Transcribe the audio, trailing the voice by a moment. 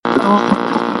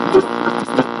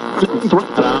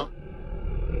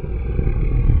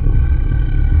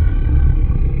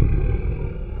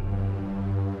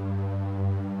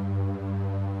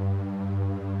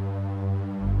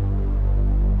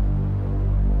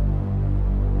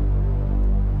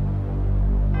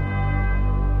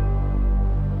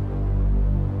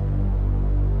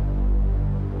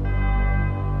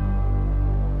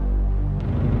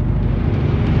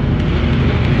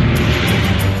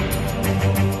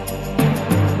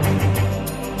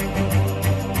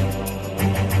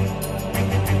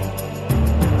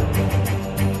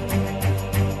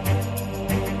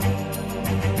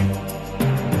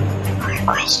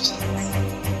Questions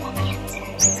and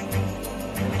answers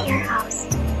with your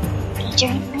host,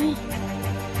 Adrian Lee.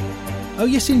 Oh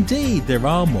yes indeed, there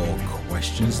are more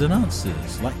questions than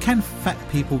answers, like can fat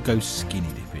people go skinny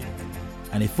dipping?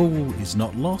 And if all is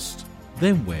not lost,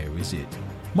 then where is it?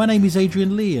 My name is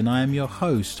Adrian Lee and I am your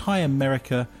host. Hi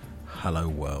America, hello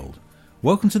world.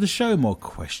 Welcome to the show More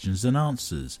Questions Than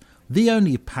Answers, the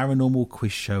only paranormal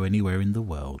quiz show anywhere in the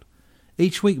world.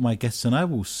 Each week my guests and I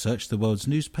will search the world's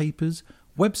newspapers,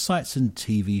 websites and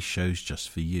TV shows just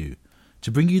for you,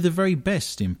 to bring you the very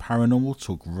best in paranormal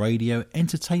talk radio,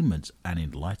 entertainment and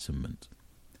enlightenment.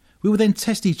 We will then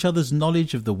test each other's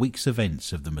knowledge of the week's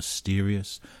events of the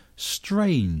mysterious,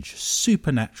 strange,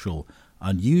 supernatural,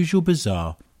 unusual,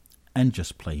 bizarre and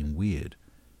just plain weird.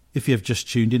 If you have just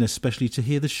tuned in especially to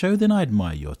hear the show, then I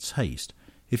admire your taste.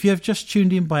 If you have just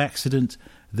tuned in by accident,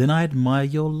 then I admire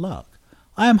your luck.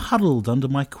 I am huddled under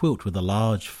my quilt with a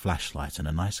large flashlight and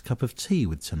a nice cup of tea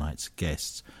with tonight's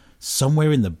guests,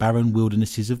 somewhere in the barren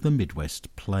wildernesses of the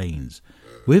Midwest plains,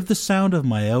 with the sound of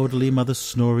my elderly mother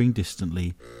snoring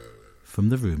distantly from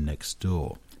the room next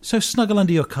door. So snuggle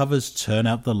under your covers, turn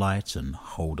out the light and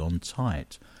hold on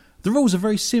tight. The rules are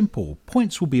very simple.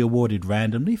 Points will be awarded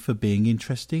randomly for being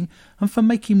interesting and for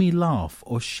making me laugh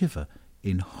or shiver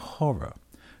in horror.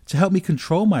 To help me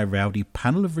control my rowdy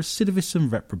panel of recidivists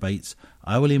and reprobates,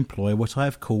 I will employ what I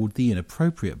have called the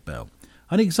inappropriate bell.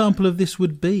 An example of this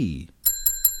would be: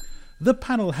 the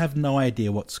panel have no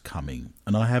idea what's coming,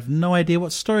 and I have no idea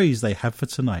what stories they have for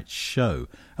tonight's show,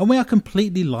 and we are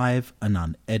completely live and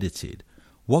unedited.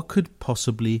 What could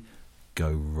possibly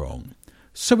go wrong?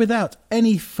 So without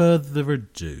any further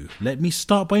ado, let me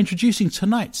start by introducing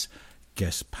tonight's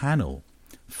guest panel.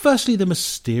 Firstly, the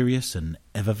mysterious and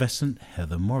effervescent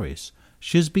Heather Morris.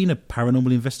 She has been a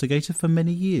paranormal investigator for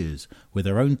many years, with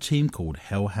her own team called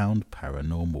Hellhound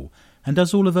Paranormal, and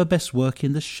does all of her best work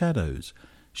in the shadows.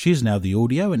 She is now the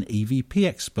audio and EVP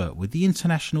expert with the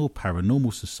International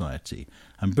Paranormal Society,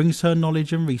 and brings her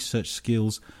knowledge and research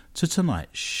skills to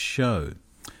tonight's show.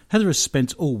 Heather has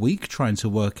spent all week trying to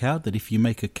work out that if you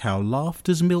make a cow laugh,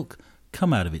 does milk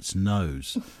come out of its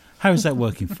nose? How is that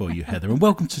working for you, Heather? And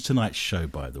welcome to tonight's show,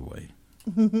 by the way.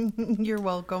 You're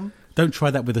welcome. Don't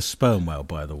try that with a sperm whale,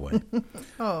 by the way.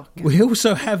 Oh, God. We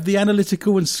also have the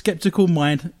analytical and sceptical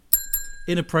mind,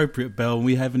 inappropriate bell, and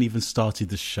we haven't even started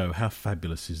the show. How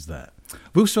fabulous is that?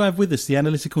 We also have with us the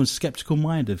analytical and sceptical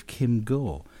mind of Kim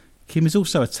Gore. Kim is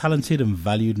also a talented and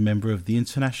valued member of the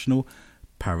International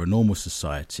Paranormal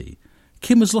Society.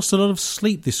 Kim has lost a lot of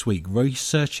sleep this week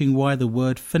researching why the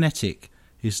word phonetic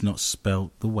is not spelled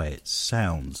the way it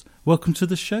sounds. Welcome to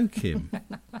the show, Kim.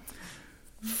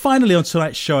 Finally, on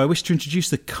tonight's show, I wish to introduce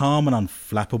the calm and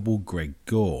unflappable Greg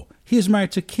Gore. He is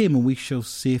married to Kim, and we shall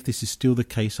see if this is still the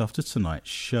case after tonight's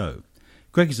show.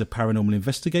 Greg is a paranormal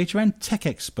investigator and tech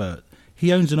expert.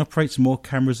 He owns and operates more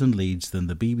cameras and leads than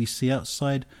the BBC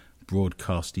outside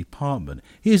broadcast department.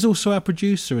 He is also our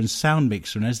producer and sound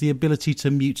mixer and has the ability to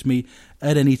mute me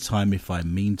at any time if I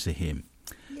mean to him.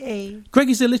 Yay. Greg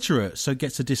is illiterate, so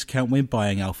gets a discount when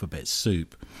buying alphabet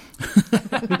soup.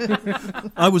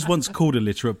 I was once called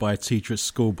illiterate by a teacher at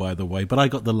school, by the way, but I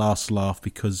got the last laugh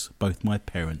because both my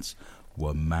parents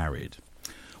were married.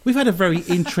 We've had a very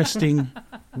interesting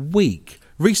week.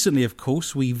 Recently, of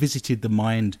course, we visited the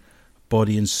Mind,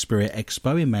 Body and Spirit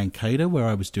Expo in Mankato, where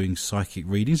I was doing psychic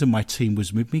readings and my team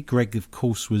was with me. Greg, of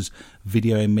course, was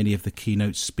videoing many of the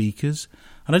keynote speakers.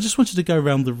 And I just wanted to go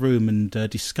around the room and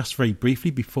discuss very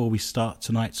briefly before we start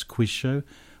tonight's quiz show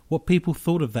what people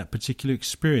thought of that particular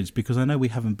experience, because I know we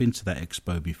haven't been to that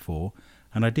expo before,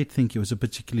 and I did think it was a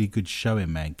particularly good show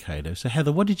in Mankato. So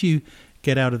Heather, what did you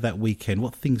get out of that weekend?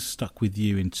 What things stuck with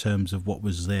you in terms of what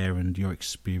was there and your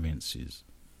experiences?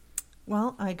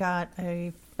 Well, I got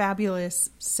a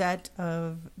fabulous set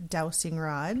of dowsing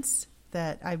rods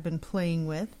that I've been playing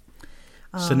with.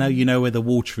 So now you know where the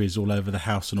water is all over the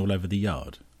house and all over the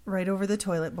yard? Right over the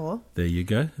toilet bowl. There you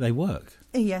go. They work.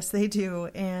 Yes, they do.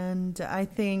 And I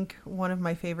think one of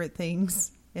my favorite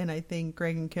things and I think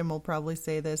Greg and Kim will probably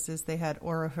say this, is they had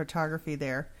aura photography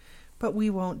there. But we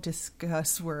won't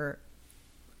discuss where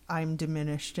I'm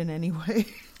diminished in any way.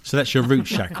 So that's your root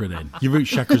chakra then. Your root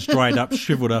chakra's dried up,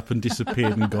 shriveled up and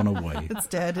disappeared and gone away. It's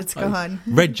dead. It's gone.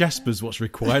 Red Jasper's what's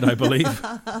required, I believe.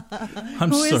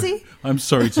 Who is he? I'm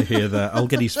sorry to hear that. I'll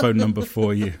get his phone number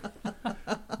for you.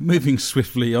 Moving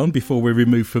swiftly on before we're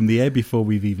removed from the air, before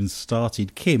we've even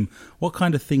started. Kim, what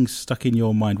kind of things stuck in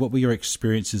your mind? What were your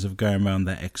experiences of going around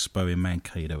that expo in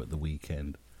Mankato at the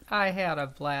weekend? I had a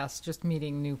blast just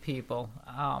meeting new people,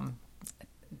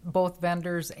 both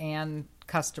vendors and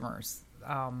customers.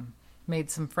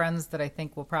 Made some friends that I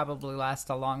think will probably last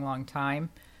a long, long time.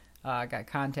 Got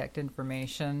contact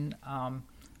information.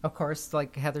 Of course,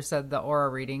 like Heather said, the aura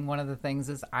reading, one of the things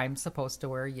is I'm supposed to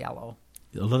wear yellow.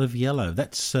 A lot of yellow.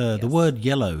 That's Yes. The word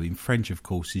yellow in French, of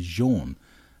course, is jaune,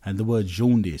 and the word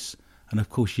jaundice. And, of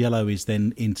course, yellow is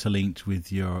then interlinked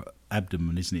with your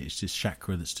abdomen, isn't it? It's this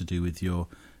chakra that's to do with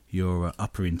your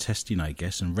upper intestine, I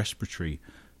guess, and respiratory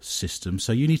system.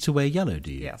 So you need to wear yellow,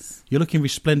 do you? Yes. You're looking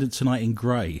resplendent tonight in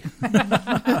grey.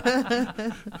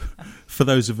 For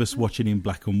those of us watching in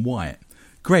black and white.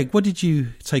 Greg, what did you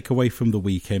take away from the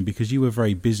weekend? Because you were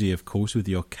very busy, of course, with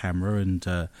your camera and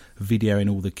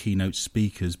videoing all the keynote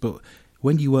speakers. But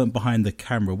when you weren't behind the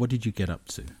camera, what did you get up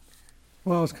to?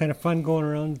 Well, it was kind of fun going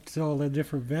around to all the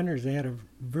different vendors. They had a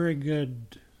very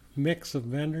good mix of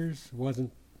vendors. It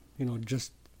wasn't,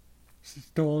 just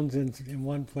stones in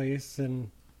one place. And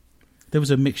there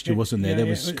was a mixture, wasn't there? Yeah, There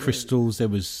was crystals, there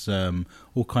was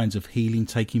all kinds of healing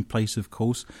taking place, of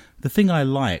course. The thing I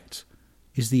liked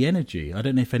is the energy. I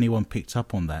don't know if anyone picked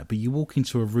up on that, but you walk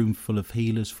into a room full of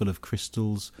healers, full of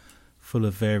crystals, full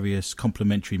of various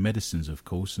complementary medicines, of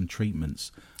course, and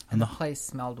treatments. And the place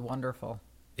smelled wonderful.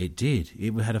 It did.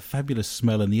 It had a fabulous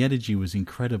smell, and the energy was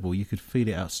incredible. You could feel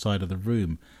it outside of the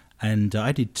room. And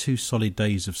I did 2 solid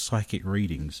days of psychic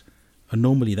readings. And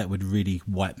normally that would really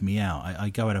wipe me out. I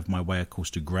go out of my way, of course,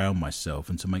 to ground myself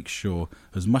and to make sure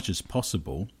as much as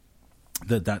possible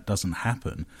that doesn't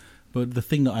happen. But the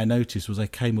thing that I noticed was I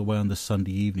came away on the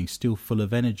Sunday evening still full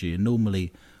of energy. And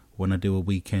normally when I do a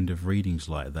weekend of readings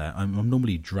like that, I'm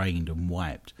normally drained and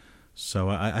wiped. So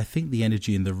I think the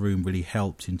energy in the room really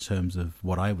helped in terms of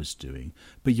what I was doing.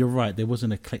 But you're right, there was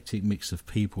an eclectic mix of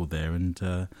people there.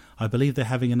 And I believe they're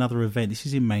having another event. This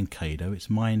is in Mankato. It's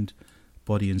Mind,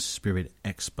 Body and Spirit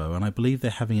Expo. And I believe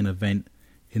they're having an event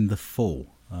in the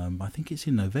fall. I think it's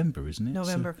in November, isn't it?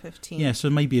 November 15th. Yeah, so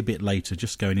maybe a bit later,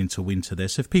 just going into winter there.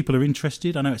 So if people are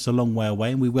interested, I know it's a long way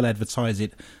away and we will advertise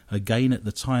it again at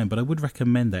the time, but I would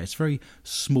recommend that. It's very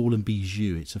small and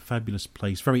bijou. It's a fabulous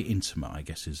place, very intimate, I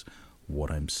guess is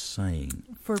what I'm saying.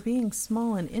 For being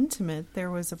small and intimate, there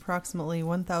was approximately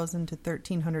 1,000 to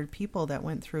 1,300 people that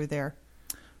went through there.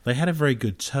 They had a very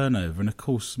good turnover, and of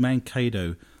course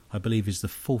Mankato, I believe, is the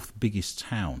 4th biggest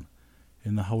town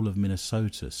in the whole of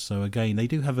Minnesota. So again, they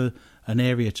do have an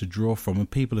area to draw from, and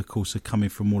people, of course, are coming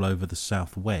from all over the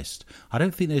Southwest. I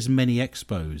don't think there's many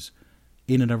expos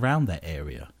in and around that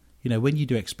area. When you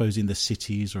do expos in the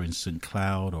cities or in St.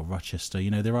 Cloud or Rochester,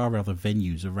 there are other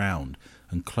venues around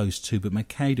and close to, but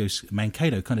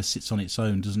Mankato kind of sits on its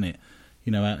own, doesn't it?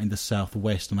 Out in the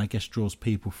Southwest, and I guess draws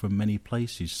people from many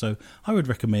places. So I would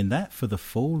recommend that for the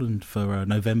fall and for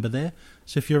November there.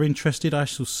 So if you're interested, I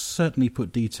shall certainly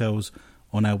put details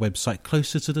on our website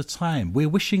closer to the time. We're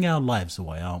wishing our lives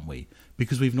away, aren't we?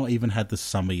 Because we've not even had the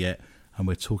summer yet, and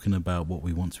we're talking about what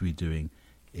we want to be doing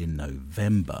in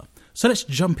November. So let's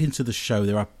jump into the show.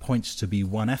 There are points to be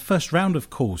won. Our first round, of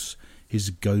course, is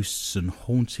ghosts and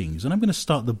hauntings, and I'm going to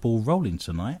start the ball rolling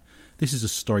tonight. This is a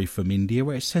story from India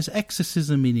where it says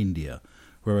exorcism in India,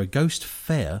 where a ghost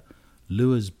fair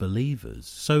lures believers.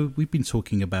 So we've been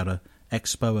talking about a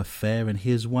expo, a fair, and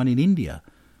here's one in India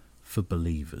for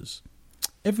believers.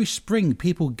 Every spring,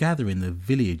 people gather in the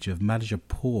village of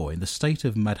Madhapur in the state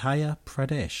of Madhya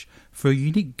Pradesh for a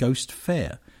unique ghost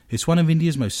fair. It's one of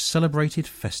India's most celebrated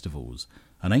festivals,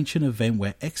 an ancient event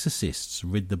where exorcists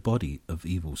rid the body of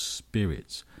evil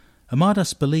spirits.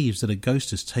 Amadas believes that a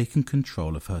ghost has taken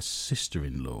control of her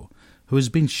sister-in-law, who has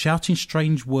been shouting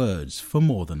strange words for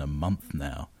more than a month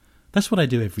now. That's what I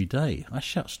do every day. I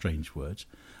shout strange words.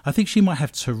 I think she might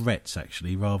have Tourette's,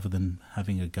 actually, rather than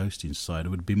having a ghost inside. It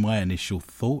would be my initial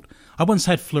thought. I once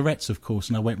had florets, of course,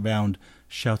 and I went round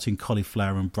shouting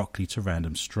cauliflower and broccoli to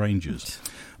random strangers.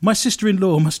 My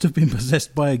sister-in-law must have been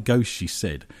possessed by a ghost, she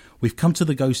said. We've come to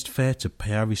the ghost fair to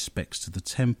pay our respects to the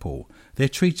temple. They're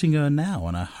treating her now,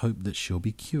 and I hope that she'll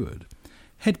be cured.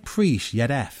 Head priest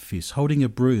Yadav is holding a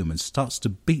broom and starts to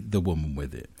beat the woman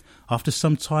with it. After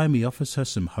some time, he offers her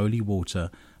some holy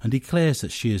water and declares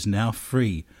that she is now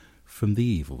free from the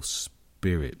evil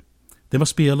spirit. There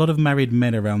must be a lot of married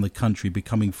men around the country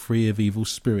becoming free of evil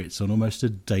spirits on almost a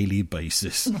daily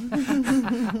basis.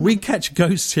 We catch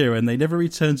ghosts here and they never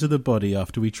return to the body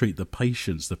after we treat the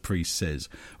patients, the priest says.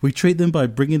 We treat them by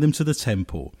bringing them to the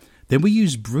temple. Then we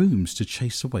use brooms to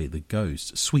chase away the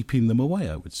ghosts, sweeping them away,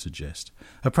 I would suggest.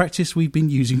 A practice we've been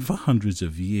using for hundreds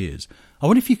of years. I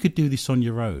wonder if you could do this on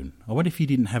your own. I wonder if you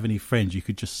didn't have any friends, you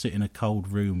could just sit in a cold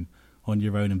room on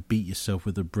your own and beat yourself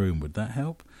with a broom. Would that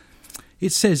help?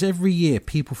 It says every year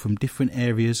people from different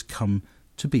areas come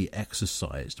to be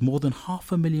exorcised. More than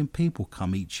 500,000 people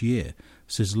come each year,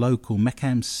 says local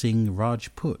Mqta Singh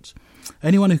Rajput.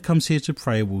 Anyone who comes here to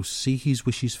pray will see his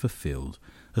wishes fulfilled,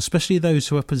 especially those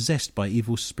who are possessed by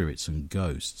evil spirits and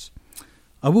ghosts.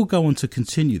 I will go on to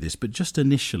continue this, but just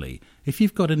initially, if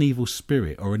you've got an evil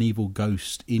spirit or an evil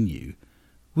ghost in you,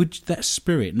 would that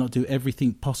spirit not do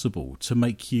everything possible to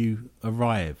make you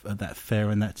arrive at that fair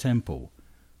and that temple?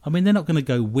 I mean, they're not going to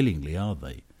go willingly, are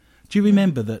they? Do you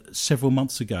remember that several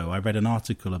months ago I read an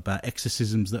article about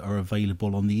exorcisms that are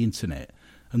available on the internet,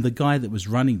 and the guy that was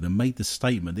running them made the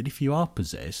statement that if you are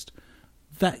possessed,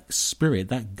 that spirit,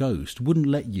 that ghost, wouldn't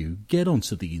let you get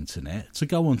onto the internet to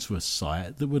go onto a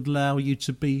site that would allow you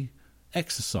to be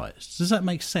exorcised. Does that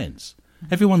make sense?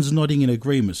 Everyone's nodding in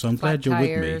agreement, so I'm glad you're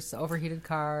tires, with me. Overheated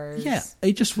cars. Yeah,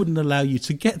 it just wouldn't allow you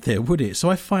to get there, would it?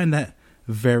 So I find that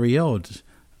very odd.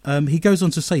 He goes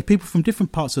on to say people from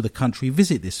different parts of the country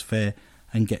visit this fair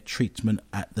and get treatment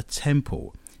at the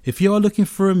temple. If you are looking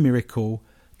for a miracle,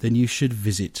 then you should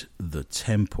visit the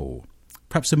temple.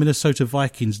 Perhaps the Minnesota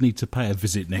Vikings need to pay a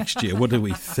visit next year. What do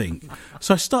we think?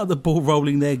 So I start the ball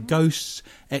rolling there, ghosts,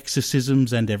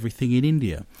 exorcisms and everything in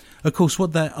India. Of course,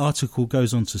 what that article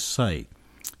goes on to say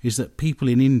is that people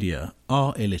in India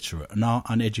are illiterate and are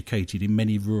uneducated in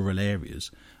many rural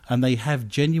areas, and they have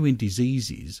genuine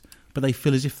diseases, but they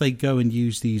feel as if they go and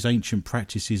use these ancient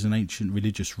practices and ancient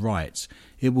religious rites,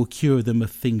 it will cure them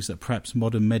of things that perhaps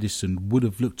modern medicine would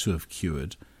have looked to have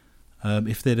cured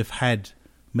if they'd have had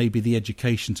maybe the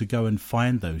education to go and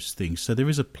find those things. So there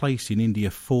is a place in India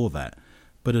for that.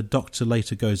 But a doctor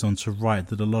later goes on to write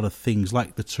that a lot of things,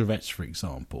 like the Tourette's, for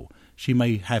example, she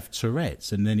may have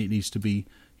Tourette's and then it needs to be,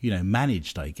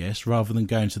 managed, I guess, rather than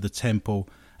going to the temple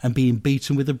and being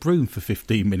beaten with a broom for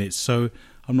 15 minutes. So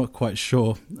I'm not quite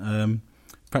sure.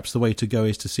 Perhaps the way to go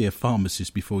is to see a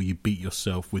pharmacist before you beat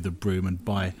yourself with a broom and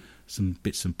buy some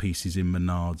bits and pieces in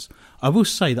Menards. I will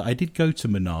say that I did go to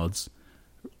Menards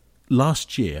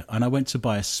last year and I went to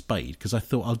buy a spade because I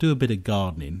thought I'll do a bit of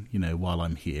gardening, while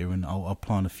I'm here, and I'll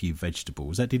plant a few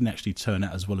vegetables. That didn't actually turn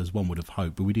out as well as one would have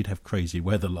hoped, but we did have crazy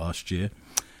weather last year.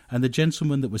 And the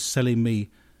gentleman that was selling me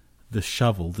the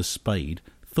shovel, the spade,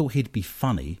 thought he'd be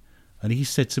funny, and he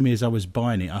said to me as I was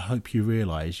buying it, "I hope you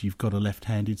realise you've got a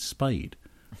left-handed spade."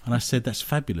 And I said, "That's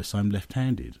fabulous, I'm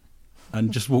left-handed,"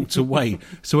 and just walked away.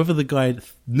 So whether the guy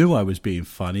knew I was being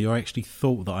funny or actually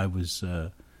thought that I was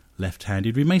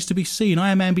left-handed remains to be seen.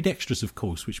 I am ambidextrous, of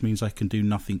course, which means I can do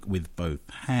nothing with both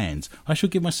hands. I shall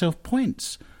give myself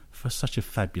points for such a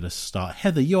fabulous start.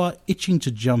 Heather, you are itching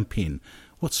to jump in.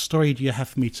 What story do you have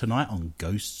for me tonight on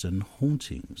ghosts and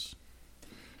hauntings?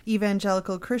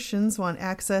 Evangelical Christians want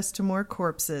access to more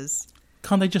corpses.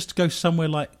 Can't they just go somewhere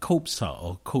like Corpse Hut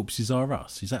or Corpses Are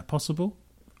Us? Is that possible?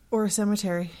 Or a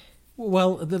cemetery.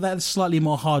 Well, that's slightly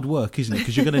more hard work, isn't it?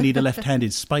 Because you're going to need a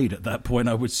left-handed spade at that point,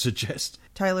 I would suggest.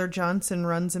 Tyler Johnson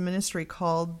runs a ministry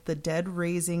called the Dead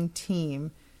Raising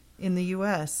Team in the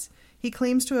U.S. He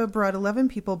claims to have brought 11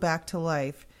 people back to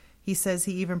life. He says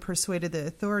he even persuaded the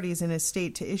authorities in his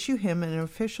state to issue him an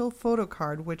official photo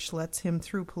card which lets him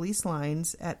through police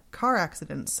lines at car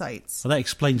accident sites. Well, that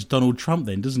explains Donald Trump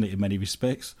then, doesn't it, in many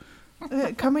respects?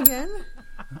 Come again?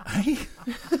 Hey?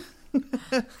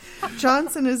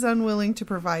 Johnson is unwilling to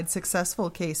provide successful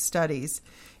case studies,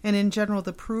 and in general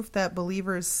the proof that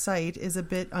believers cite is a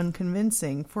bit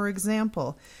unconvincing. For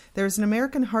example, there's an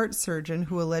American heart surgeon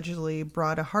who allegedly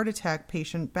brought a heart attack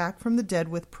patient back from the dead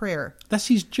with prayer. That's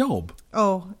his job.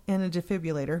 Oh, and a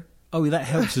defibrillator. Oh, that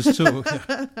helps us too.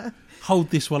 Hold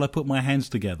this while I put my hands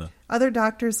together. Other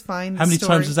doctors find How many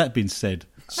times has that been said?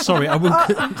 Sorry, I will.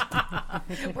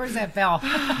 Where's that bell?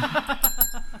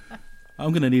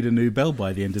 I'm going to need a new bell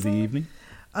by the end of the evening.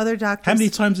 Other doctors. How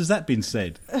many times has that been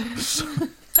said?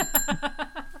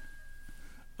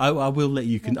 I will let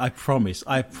you. I promise.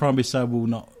 I promise I will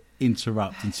not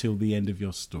interrupt until the end of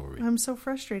your story. I'm so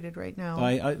frustrated right now.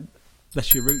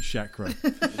 That's your root chakra.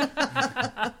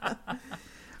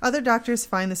 Other doctors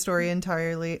find the story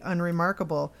entirely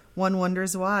unremarkable. One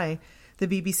wonders why. The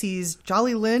BBC's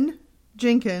Jolly Lynn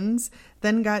Jenkins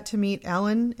then got to meet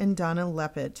Alan and Donna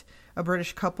Leppett, a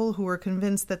British couple who were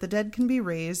convinced that the dead can be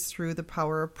raised through the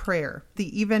power of prayer.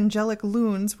 The evangelic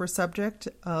loons were subject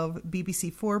of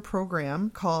BBC4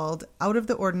 program called Out of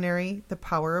the Ordinary, The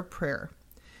Power of Prayer.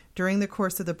 During the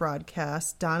course of the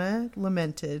broadcast, Donna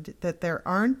lamented that there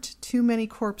aren't too many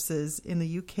corpses in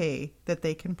the UK that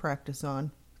they can practice on.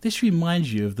 This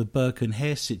reminds you of the Burke and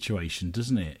Hare situation,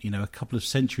 doesn't it? You know, a couple of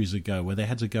centuries ago where they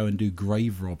had to go and do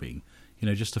grave robbing, you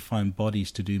know, just to find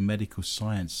bodies to do medical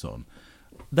science on.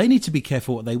 They need to be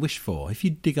careful what they wish for. If you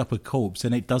dig up a corpse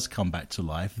and it does come back to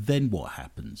life, then what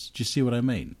happens? Do you see what I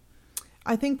mean?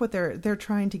 I think what they're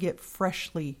trying to get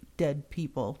freshly dead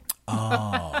people.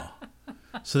 Ah.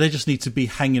 So they just need to be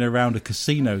hanging around a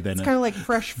casino then. It's kind of like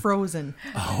fresh frozen.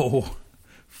 Oh,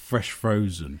 fresh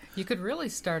frozen. You could really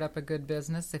start up a good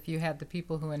business if you had the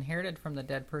people who inherited from the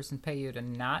dead person pay you to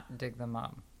not dig them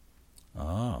up.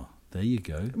 Ah, there you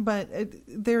go. But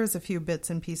there's a few bits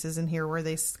and pieces in here where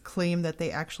they claim that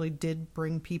they actually did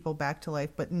bring people back to life,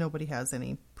 but nobody has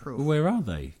any proof. Where are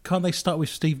they? Can't they start with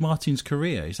Steve Martin's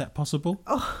career? Is that possible?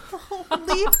 Oh,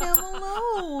 leave him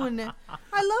alone.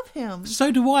 I love him. So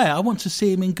do I. I want to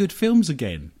see him in good films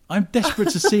again. I'm desperate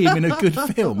to see him in a good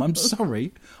film. I'm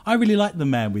sorry. I really like The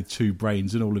Man with Two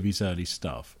Brains and all of his early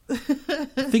stuff.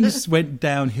 Things went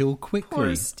downhill quickly.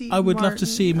 Poor Steve I would love to Martin.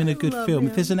 see him in a good I love film. him.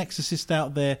 If there's an exorcist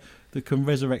out there that can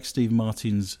resurrect Steve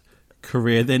Martin's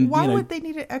career, then, Why you know... would they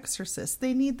need an exorcist?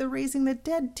 They need the Raising the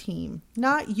Dead team,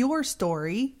 not your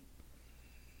story.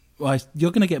 Well,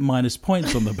 you're going to get minus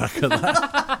points on the back of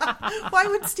that. Why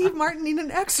would Steve Martin need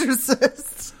an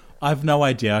exorcist? I've no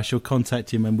idea. I shall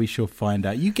contact him and we shall find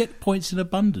out. You get points in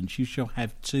abundance. You shall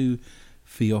have 2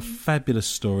 for your fabulous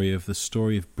story of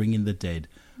bringing the dead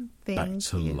back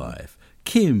to life.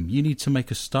 Kim, you need to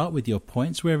make a start with your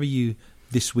points. Where are you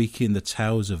this week in the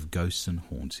Tales of Ghosts and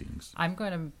Hauntings? I'm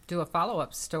going to do a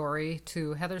follow-up story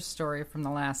to Heather's story from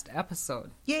the last episode.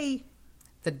 Yay.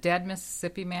 The dead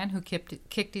Mississippi man who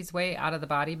kicked his way out of the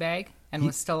body bag and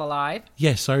was still alive.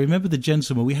 Yes, I remember the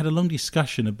gentleman. We had a long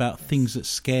discussion about things that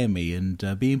scare me, and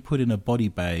being put in a body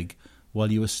bag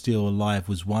while you were still alive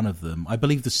was one of them. I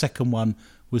believe the second one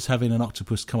was having an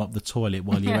octopus come up the toilet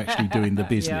while you were actually doing the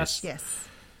business. Yes.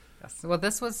 Well,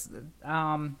 this was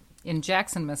in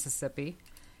Jackson, Mississippi.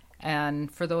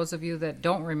 And for those of you that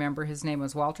don't remember, his name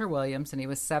was Walter Williams, and he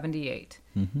was 78.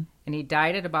 Mm-hmm. And he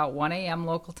died at about 1 a.m.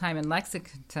 local time in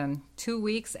Lexington 2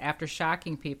 weeks after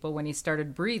shocking people when he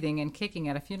started breathing and kicking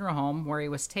at a funeral home where he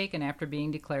was taken after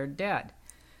being declared dead.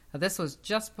 Now, this was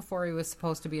just before he was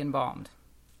supposed to be embalmed.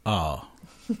 Ah.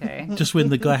 Okay. Just when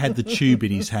the guy had the tube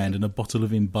in his hand and a bottle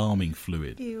of embalming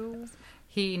fluid. Ew.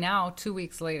 He now, 2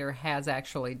 weeks later, has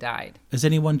actually died. Has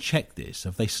anyone checked this?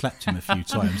 Have they slapped him a few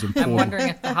times? And I'm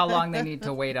wondering how long they need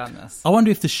to wait on this. I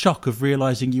wonder if the shock of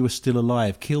realising you were still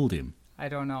alive killed him. I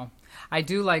don't know. I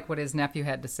do like what his nephew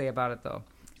had to say about it, though.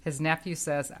 His nephew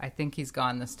says, I think he's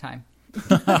gone this time.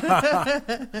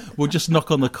 We'll just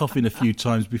knock on the coffin a few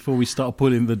times before we start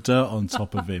putting the dirt on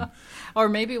top of him. Or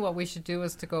maybe what we should do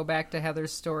is to go back to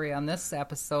Heather's story on this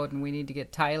episode, and we need to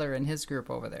get Tyler and his group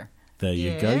over there. There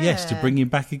you go. Yes, to bring him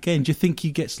back again. Do you think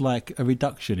he gets like a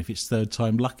reduction if it's third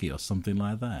time lucky or something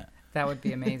like that? That would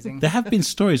be amazing. There have been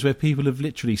stories where people have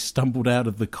literally stumbled out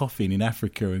of the coffin in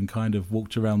Africa and kind of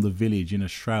walked around the village in a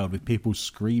shroud with people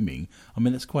screaming. I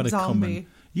mean, that's quite a common...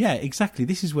 Yeah, exactly.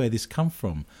 This is where this come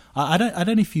from. I don't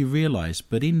know if you realise,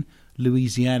 but in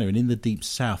Louisiana and in the deep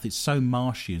south, it's so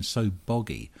marshy and so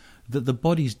boggy that the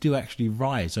bodies do actually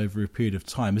rise over a period of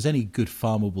time, as any good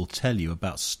farmer will tell you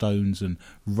about stones and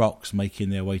rocks making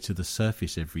their way to the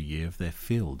surface every year of their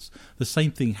fields. The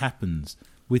same thing happens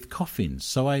with coffins.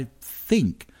 So I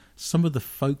think some of the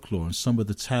folklore and some of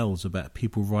the tales about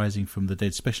people rising from the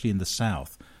dead, especially in the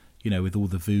south, you know, with all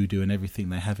the voodoo and everything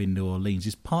they have in New Orleans,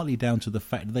 is partly down to the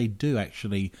fact that they do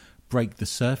actually break the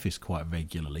surface quite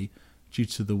regularly due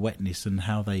to the wetness and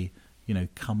how they, you know,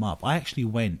 come up. I actually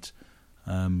went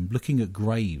looking at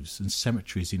graves and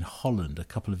cemeteries in Holland a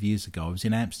couple of years ago. I was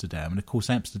in Amsterdam, and of course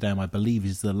Amsterdam, I believe,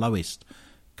 is the lowest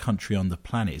country on the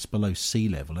planet. It's below sea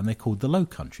level, and they're called the Low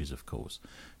Countries, of course.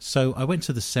 So I went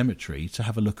to the cemetery to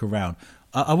have a look around.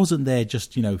 I wasn't there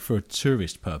just, you know, for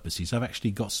tourist purposes. I've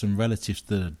actually got some relatives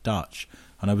that are Dutch,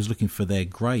 and I was looking for their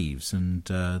graves, and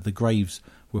the graves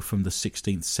were from the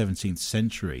 16th, 17th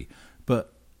century.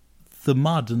 But the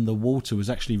mud and the water was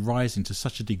actually rising to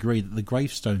such a degree that the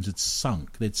gravestones had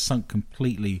sunk. They'd sunk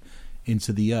completely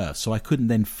into the earth. So I couldn't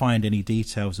then find any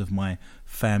details of my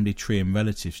family tree and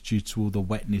relatives due to all the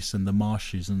wetness and the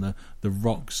marshes and the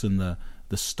rocks and the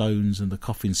stones and the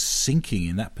coffins sinking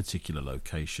in that particular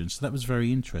location. So that was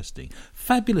very interesting.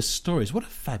 Fabulous stories. What a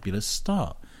fabulous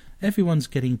start. Everyone's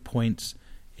getting points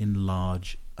in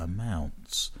large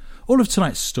amounts. All of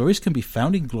tonight's stories can be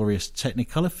found in glorious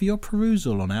Technicolor for your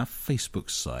perusal on our Facebook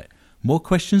site. More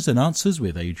questions than answers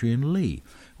with Adrian Lee,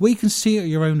 where you can see at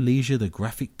your own leisure the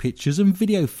graphic pictures and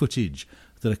video footage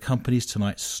that accompanies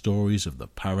tonight's stories of the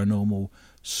paranormal,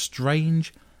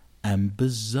 strange and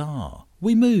bizarre.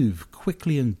 We move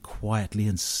quickly and quietly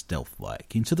and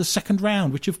stealth-like into the second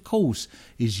round, which of course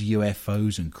is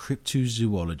UFOs and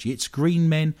cryptozoology. It's green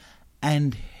men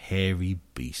and hairy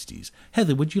beasties.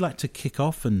 Heather, would you like to kick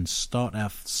off and start our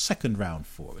second round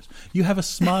for us? You have a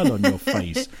smile on your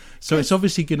face, so it's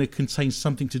obviously going to contain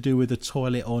something to do with a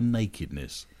toilet or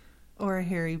nakedness. Or a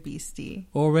hairy beastie.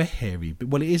 Or a hairy...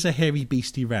 Well, it is a hairy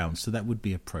beastie round, so that would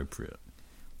be appropriate.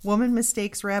 Woman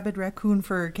mistakes rabid raccoon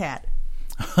for her cat.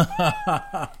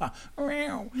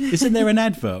 Isn't there an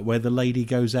advert where the lady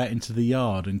goes out into the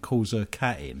yard and calls her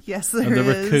cat in? Yes, there and the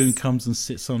is. raccoon comes and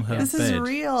sits on her This bed. is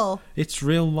real. It's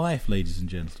real life, ladies and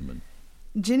gentlemen.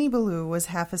 Ginny Baloo was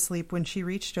half asleep when she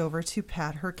reached over to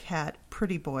pat her cat,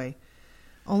 Pretty Boy.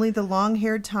 Only the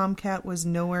long-haired tomcat was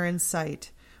nowhere in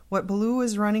sight. What Baloo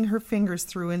was running her fingers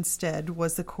through instead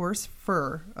was the coarse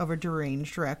fur of a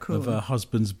deranged raccoon. Of her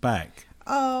husband's back.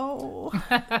 Oh.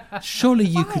 Surely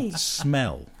you Why? could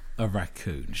smell a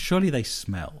raccoon. Surely they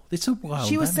smell. It's a wild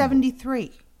She was animal.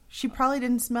 73. She probably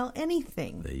didn't smell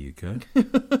anything. There you go.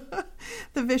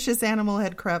 The vicious animal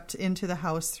had crept into the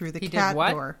house through the He did cat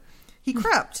what? door. He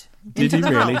crept Did into he the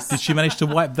really? house. Did she manage to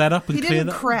wipe that up and He clear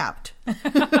didn't that?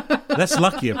 crapped. That's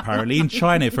lucky, apparently. In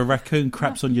China, if a raccoon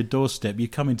craps on your doorstep, you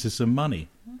come into some money.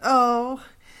 Oh.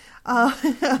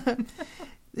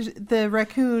 The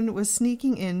raccoon was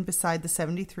sneaking in beside the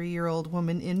 73-year-old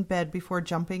woman in bed before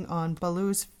jumping on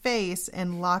Baloo's face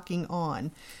and locking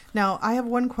on. Now, I have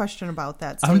one question about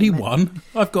that statement. Only one?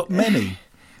 I've got many.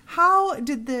 How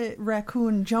did the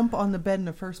raccoon jump on the bed in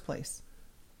the first place?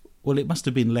 Well, it must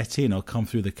have been let in or come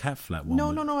through the cat flap one.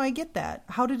 No, I get that.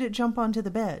 How did it jump onto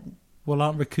the bed? Well,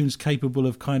 aren't raccoons capable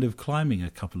of kind of climbing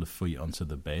a couple of feet onto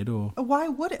the bed? Or Why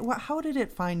would it? How did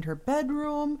it find her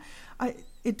bedroom?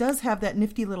 It does have that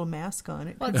nifty little mask on.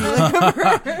 It could be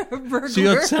like a burglar. So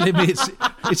you're telling me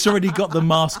it's already got the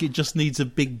mask, it just needs a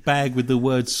big bag with the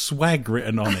word swag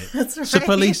written on it. That's right. So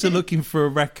police are looking for a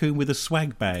raccoon with a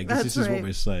swag bag. That's This is what right.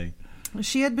 we're saying.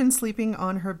 She had been sleeping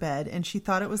on her bed, and she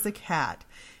thought it was the cat.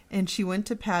 And she went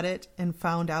to pat it and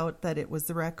found out that it was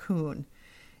the raccoon.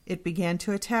 It began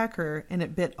to attack her, and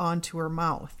it bit onto her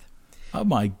mouth. Oh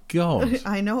my God.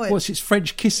 I know it. What's it's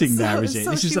French kissing now, is it?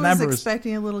 So This she is an was amorous...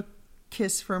 expecting a little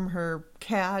kiss from her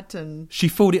cat, and She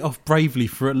fought it off bravely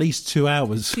for at least 2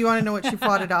 hours. do you want to know what she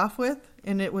fought it off with?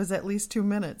 And it was at least 2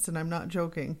 minutes, and I'm not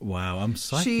joking. Wow, I'm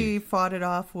psychic. She fought it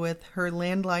off with her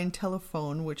landline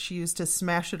telephone, which she used to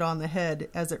smash it on the head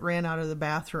as it ran out of the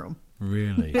bathroom.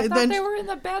 Really? I thought Then they were in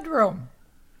the bedroom.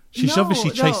 She's No, obviously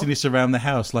chasing no. this around the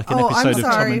house like an Oh, I'm episode of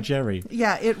Tom sorry. and Jerry.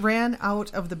 Yeah, it ran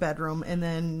out of the bedroom, and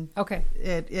then Okay.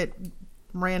 it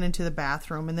ran into the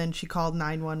bathroom, and then she called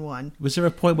 911. Was there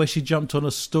a point where she jumped on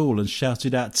a stool and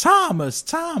shouted out, Thomas,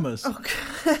 Thomas? Oh,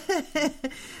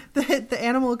 The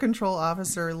animal control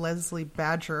officer, Leslie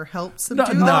Badger, helped subdue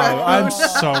the raccoon. I'm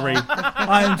sorry.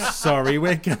 I'm sorry.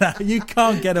 You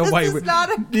can't get away is with not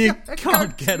a You cartoon.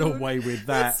 can't get away with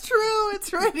that. It's true.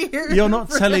 It's right here. You're not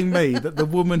telling me that the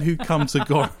woman who come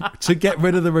to get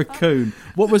rid of the raccoon,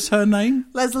 what was her name?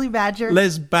 Leslie Badger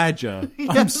Les Badger.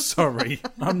 I'm Yes. sorry.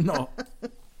 I'm not.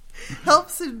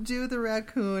 helped subdue the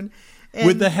raccoon. And,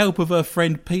 With the help of her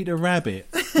friend Peter Rabbit.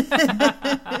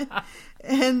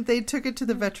 and they took it to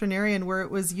the veterinarian where it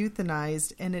was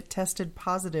euthanized, and it tested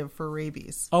positive for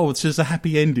rabies. Oh, it's just a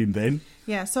happy ending then.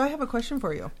 Yeah, so I have a question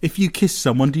for you. If you kiss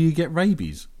someone, do you get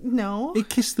rabies? No. It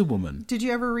kissed the woman. Did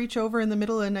you ever reach over in the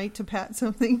middle of the night to pat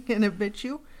something and it bit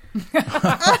you?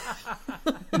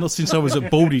 Not since I was at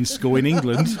boarding school in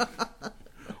England.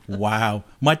 Wow.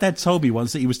 My dad told me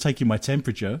once that he was taking my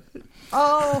temperature.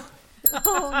 Oh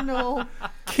no.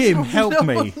 Kim, help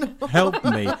me. Help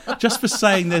me. Just for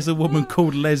saying there's a woman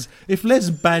called Les. If Les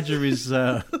Badger is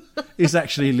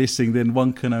actually listening, then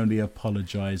one can only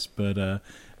apologise. But,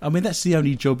 I mean, that's the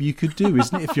only job you could do,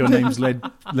 isn't it, if your name's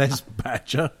Les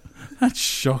Badger? That's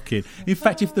shocking. In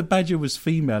fact, if the badger was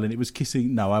female and it was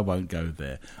kissing... No, I won't go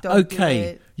there. Don't do Okay,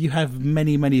 it. you have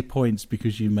many, many points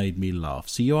because you made me laugh.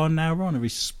 So you are now on a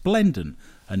resplendent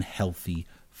and healthy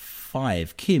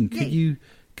 5. Kim, could Yay. you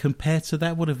compare to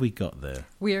that? What have we got there?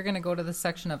 We are going to go to the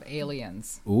section of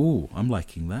aliens. Ooh, I'm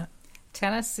liking that.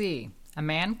 Tennessee. A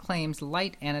man claims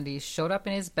light entities showed up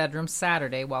in his bedroom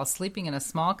Saturday while sleeping in a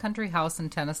small country house in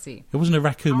Tennessee. It wasn't a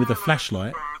raccoon with a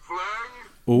flashlight.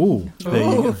 Ooh, there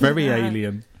you go. Very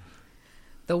alien.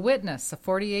 The witness, a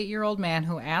 48-year-old man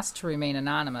who asked to remain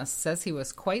anonymous, says he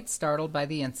was quite startled by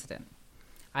the incident.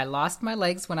 I lost my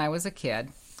legs when I was a kid.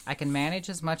 I can manage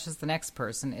as much as the next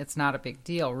person. It's not a big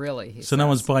deal, really, he So says. no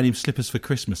one's buying him slippers for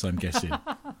Christmas, I'm guessing.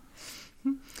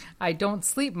 I don't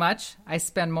sleep much. I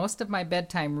spend most of my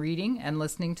bedtime reading and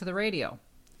listening to the radio.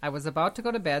 I was about to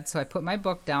go to bed, so I put my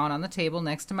book down on the table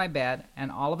next to my bed,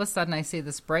 and all of a sudden I see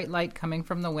this bright light coming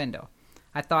from the window.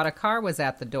 I thought a car was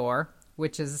at the door,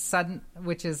 which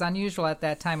is unusual at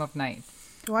that time of night.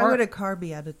 Why would a car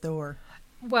be at a door?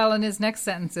 Well, in his next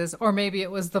sentence is, or maybe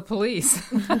it was the police.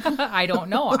 I don't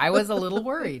know. I was a little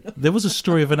worried. There was a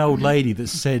story of an old lady that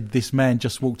said this man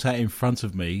just walked out in front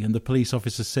of me, and the police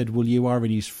officer said, well, you are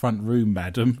in his front room,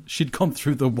 madam. She'd gone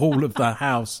through the wall of the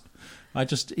house. It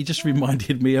just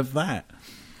reminded me of that.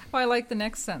 Well, I like the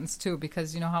next sentence, too,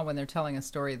 because you know how when they're telling a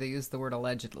story, they use the word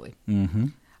allegedly. Mm-hmm.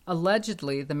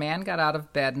 Allegedly, the man got out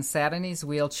of bed and sat in his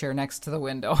wheelchair next to the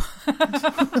window.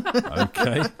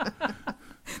 Okay.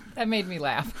 That made me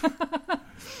laugh.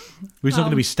 He's not going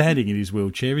to be standing in his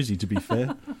wheelchair, is he, to be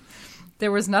fair?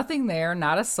 There was nothing there,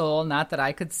 not a soul, not that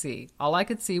I could see. All I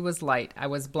could see was light. I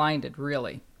was blinded,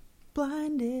 really.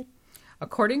 Blinded.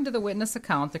 According to the witness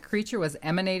account, the creature was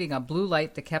emanating a blue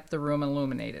light that kept the room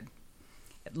illuminated.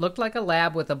 It looked like a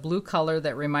lab with a blue color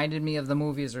that reminded me of the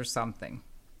movies or something.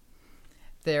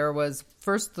 There was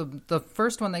the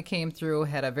first one that came through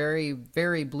had a very,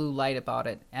 very blue light about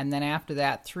it. And then after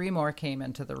that, 3 more came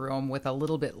into the room with a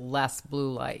little bit less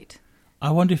blue light.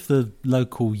 I wonder if the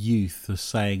local youth are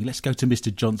saying, let's go to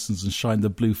Mr. Johnson's and shine the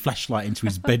blue flashlight into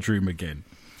his bedroom again.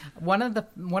 One of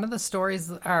the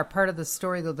stories, or part of the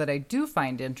story, though, that I do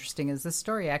find interesting is this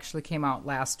story actually came out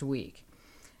last week.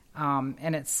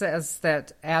 And it says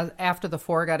that after the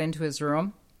 4 got into his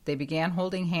room, they began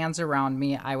holding hands around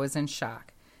me. I was in shock.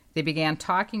 They began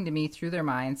talking to me through their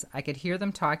minds. I could hear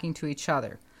them talking to each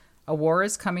other. A war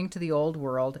is coming to the old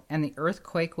world, and the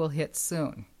earthquake will hit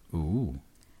soon. Ooh.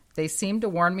 They seemed to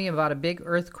warn me about a big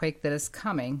earthquake that is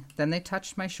coming. Then they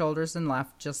touched my shoulders and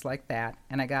left just like that.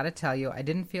 And I got to tell you, I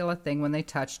didn't feel a thing when they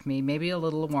touched me. Maybe a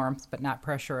little warmth, but not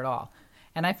pressure at all.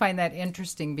 And I find that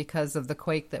interesting because of the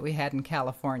quake that we had in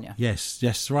California.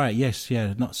 Yes, right. Yes,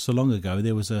 yeah. Not so long ago,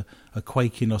 there was a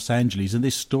quake in Los Angeles, and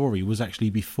this story was actually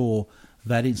before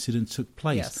that incident took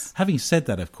place. Yes. Having said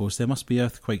that, of course, there must be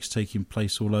earthquakes taking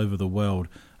place all over the world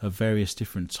at various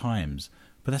different times.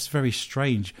 But that's very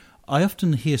strange. I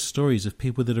often hear stories of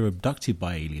people that are abducted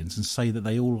by aliens and say that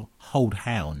they all hold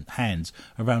hands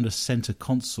around a centre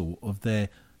console of their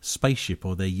spaceship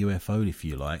or their UFO, if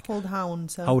you like. Hold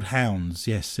hounds. Hold hounds,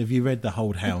 yes. Have you read the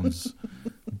Hold Hounds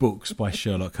books by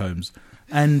Sherlock Holmes?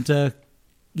 And,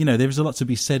 there's a lot to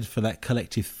be said for that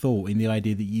collective thought in the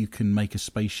idea that you can make a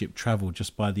spaceship travel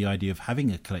just by the idea of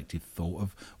having a collective thought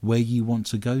of where you want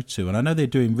to go to. And I know they're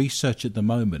doing research at the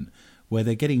moment where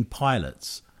they're getting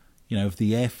pilots, of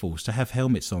the Air Force to have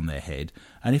helmets on their head.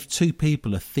 And if 2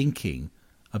 people are thinking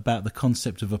about the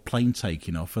concept of a plane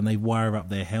taking off and they wire up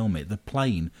their helmet, the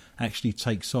plane actually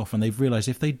takes off. And they've realised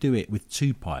if they do it with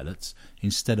 2 pilots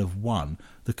instead of 1,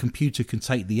 the computer can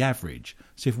take the average.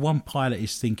 So if one pilot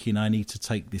is thinking, I need to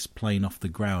take this plane off the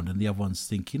ground, and the other one's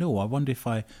thinking, I wonder if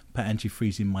I put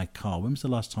antifreeze in my car. When was the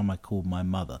last time I called my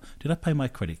mother? Did I pay my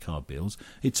credit card bills?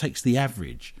 It takes the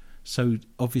average. So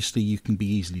obviously you can be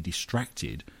easily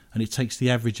distracted, and it takes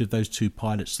the average of those 2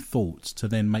 pilots' thoughts to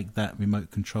then make that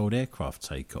remote-controlled aircraft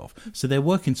take off. So they're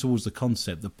working towards the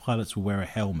concept that pilots will wear a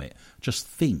helmet, just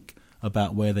think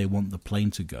about where they want the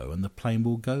plane to go, and the plane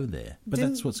will go there. But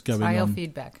that's what's going on.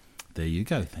 Biofeedback. There you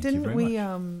go. Thank you very much.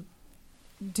 Didn't we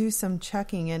do some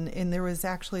checking, and there was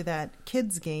actually that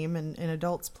kids game, and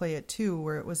adults play it too,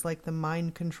 where it was like the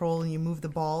mind control and you move the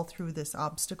ball through this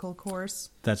obstacle course?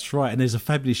 That's right. And there's a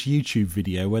fabulous YouTube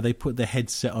video where they put the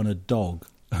headset on a dog,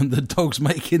 and the dog's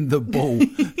making the ball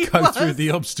go through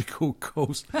the obstacle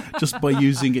course just by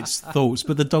using its thoughts.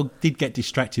 But the dog did get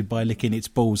distracted by licking its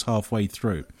balls halfway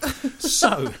through.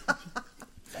 So,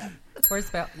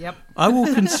 Yep. I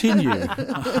will continue.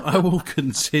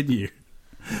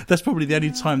 That's probably the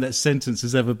only time that sentence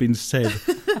has ever been said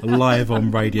live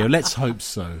on radio. Let's hope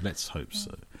so.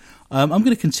 I'm going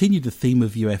to continue the theme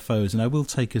of UFOs, and I will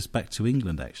take us back to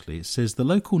England, actually. It says the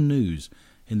local news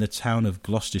in the town of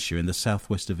Gloucestershire in the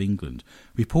southwest of England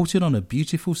reported on a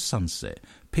beautiful sunset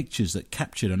pictures that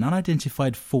captured an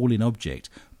unidentified falling object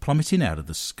plummeting out of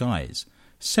the skies.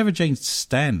 Sarah Jane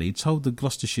Stanley told the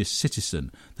Gloucestershire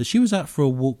Citizen that she was out for a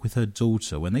walk with her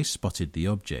daughter when they spotted the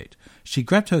object. She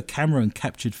grabbed her camera and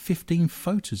captured 15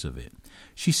 photos of it.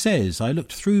 She says, I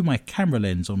looked through my camera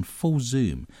lens on full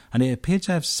zoom and it appeared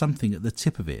to have something at the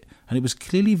tip of it, and it was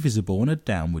clearly visible on a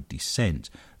downward descent.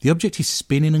 The object is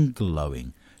spinning and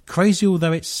glowing. Crazy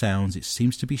although it sounds, it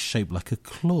seems to be shaped like a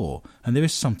claw, and there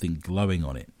is something glowing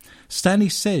on it. Stanley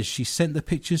says she sent the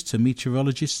pictures to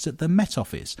meteorologists at the Met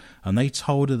Office, and they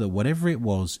told her that whatever it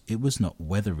was not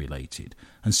weather-related,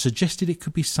 and suggested it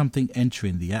could be something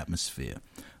entering the atmosphere.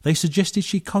 They suggested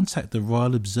she contact the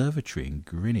Royal Observatory in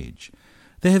Greenwich.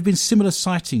 There have been similar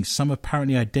sightings, some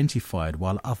apparently identified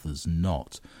while others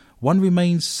not. One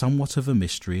remains somewhat of a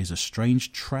mystery as a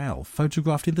strange trail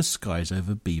photographed in the skies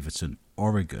over Beaverton,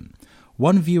 Oregon.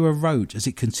 One viewer wrote, as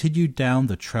it continued down,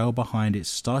 the trail behind it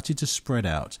started to spread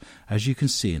out, as you can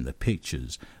see in the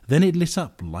pictures. Then it lit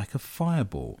up like a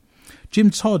fireball.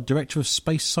 Jim Todd, Director of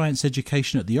Space Science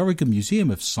Education at the Oregon Museum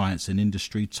of Science and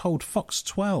Industry, told Fox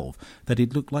 12 that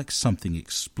it looked like something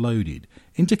exploded,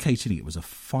 indicating it was a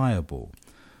fireball.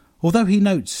 Although he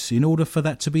notes, in order for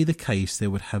that to be the case, there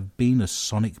would have been a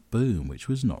sonic boom, which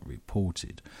was not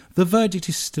reported. The verdict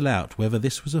is still out whether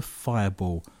this was a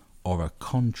fireball or a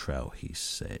contrail, he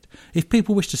said. If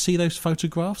people wish to see those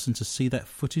photographs and to see that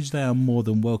footage, they are more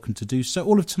than welcome to do so.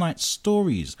 All of tonight's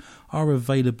stories are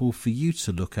available for you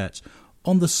to look at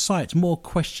on the site. More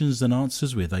Questions Than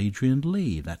Answers with Adrian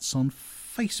Lee. That's on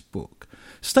Facebook.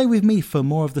 Stay with me for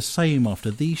more of the same after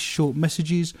these short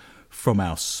messages from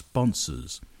our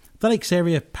sponsors. The Lakes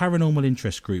Area Paranormal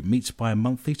Interest Group meets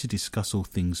bi-monthly to discuss all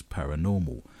things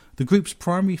paranormal. The group's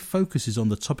primary focus is on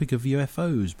the topic of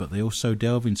UFOs, but they also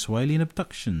delve into alien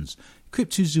abductions,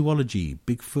 cryptozoology,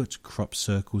 Bigfoot, crop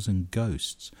circles and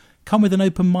ghosts. Come with an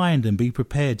open mind and be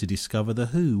prepared to discover the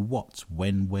who, what,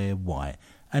 when, where, why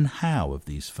and how of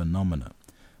these phenomena.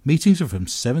 Meetings are from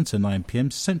 7 to 9 p.m.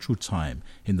 Central Time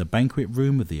in the banquet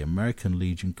room of the American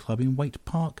Legion Club in Waite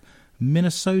Park,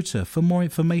 Minnesota. For more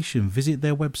information, visit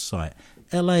their website,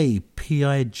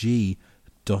 lapig.org.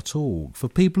 For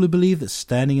people who believe that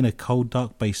standing in a cold,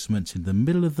 dark basement in the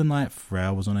middle of the night for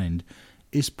hours on end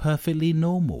is perfectly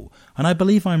normal. And I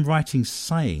believe I'm right in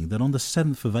saying that on the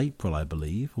 7th of April, I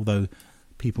believe, although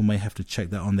people may have to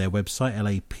check that on their website,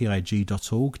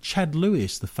 lapig.org, Chad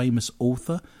Lewis, the famous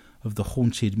author of the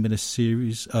Haunted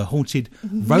miniseries, Haunted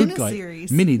Road Guide,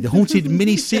 the Haunted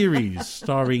miniseries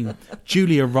starring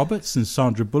Julia Roberts and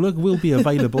Sandra Bullock, will be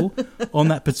available on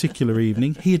that particular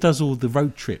evening. He does all the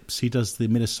road trips. He does the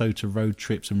Minnesota road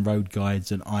trips and road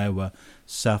guides in Iowa,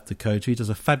 South Dakota. He does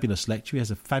a fabulous lecture. He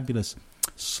has a fabulous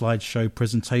slideshow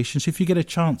presentation. So if you get a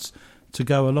chance to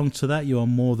go along to that, you are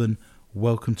more than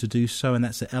welcome to do so, and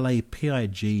that's at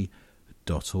lapig.org.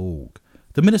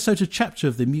 The Minnesota chapter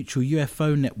of the Mutual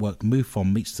UFO Network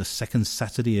MUFON meets the second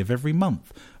Saturday of every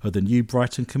month at the New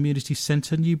Brighton Community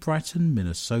Center, New Brighton,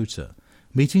 Minnesota.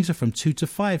 Meetings are from 2 to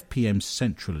 5 p.m.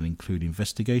 Central and include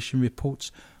investigation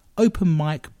reports, open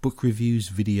mic, book reviews,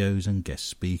 videos and guest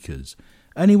speakers.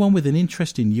 Anyone with an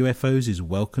interest in UFOs is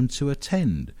welcome to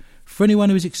attend. For anyone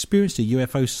who has experienced a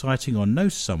UFO sighting or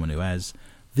knows someone who has,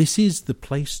 this is the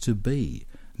place to be.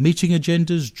 Meeting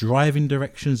agendas, driving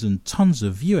directions and tons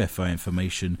of UFO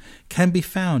information can be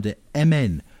found at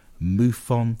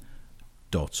mnmufon.org.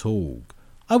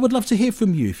 I would love to hear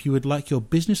from you if you would like your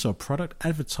business or product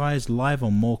advertised live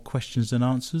on More Questions Than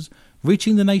Answers,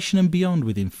 reaching the nation and beyond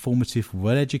with informative,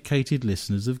 well-educated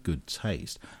listeners of good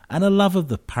taste and a love of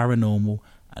the paranormal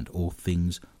and all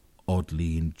things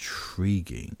oddly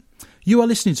intriguing. You are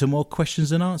listening to More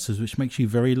Questions Than Answers, which makes you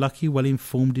very lucky,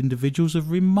 well-informed individuals of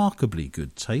remarkably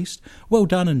good taste. Well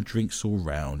done and drinks all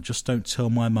round. Just don't tell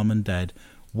my mum and dad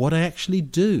what I actually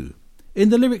do. In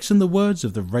the lyrics and the words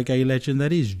of the reggae legend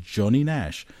that is Johnny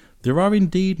Nash, there are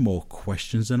indeed more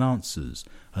questions than answers,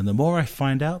 and the more I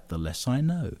find out, the less I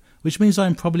know, which means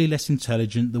I'm probably less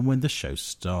intelligent than when the show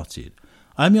started.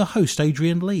 I'm your host,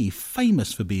 Adrian Lee,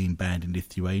 famous for being banned in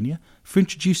Lithuania, for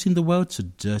introducing the world to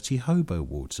dirty hobo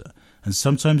water, and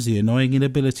sometimes the annoying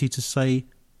inability to say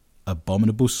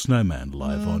abominable snowman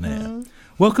live on air.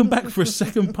 Welcome back for a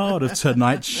second part of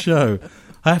tonight's show.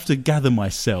 I have to gather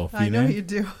myself, I know you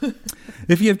do.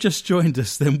 If you have just joined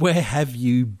us, then where have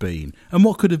you been? And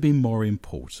what could have been more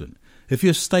important? If you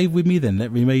have stayed with me, then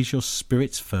let me raise your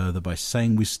spirits further by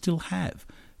saying we still have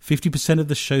 50% of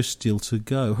the show still to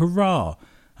go. Hurrah!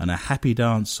 And a happy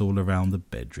dance all around the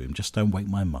bedroom. Just don't wake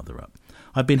my mother up.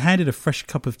 I've been handed a fresh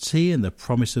cup of tea and the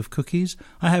promise of cookies.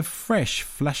 I have fresh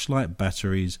flashlight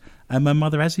batteries, and my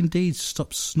mother has indeed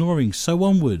stopped snoring. So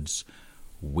onwards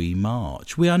we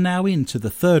march. We are now into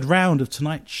the third round of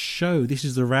tonight's show. This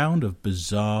is the round of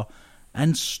bizarre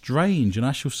and strange, and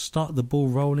I shall start the ball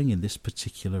rolling in this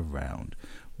particular round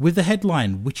with the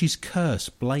headline, Witch's Curse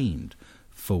Blamed.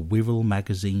 for Wirral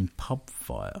Magazine pub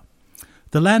fire.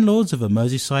 The landlords of a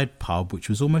Merseyside pub, which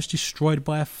was almost destroyed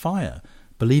by a fire,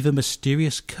 believe a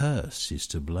mysterious curse is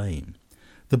to blame.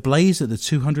 The blaze at the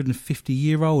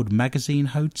 250-year-old Magazine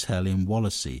Hotel in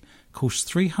Wallasey caused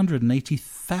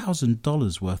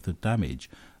 $380,000 worth of damage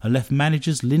and left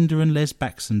managers Linda and Les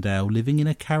Baxendale living in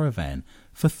a caravan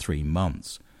for 3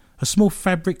 months. A small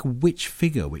fabric witch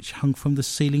figure which hung from the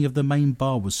ceiling of the main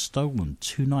bar was stolen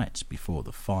 2 nights before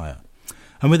the fire.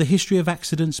 And with a history of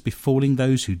accidents befalling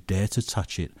those who dare to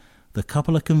touch it, the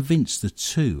couple are convinced the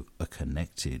two are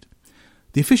connected.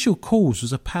 The official cause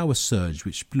was a power surge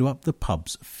which blew up the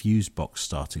pub's fuse box,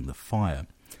 starting the fire.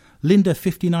 Linda,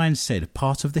 59, said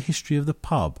part of the history of the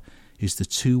pub is the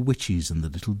 2 witches and the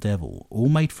little devil, all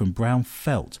made from brown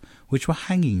felt, which were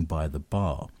hanging by the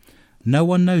bar. No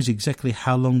one knows exactly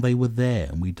how long they were there,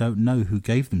 and we don't know who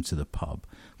gave them to the pub,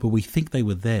 but we think they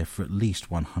were there for at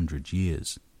least 100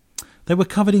 years. They were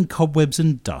covered in cobwebs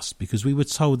and dust because we were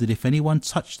told that if anyone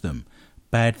touched them,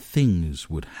 bad things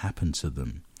would happen to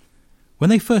them. When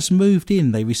they first moved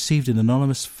in, they received an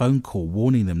anonymous phone call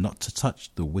warning them not to touch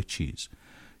the witches.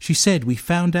 She said, "We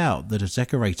found out that a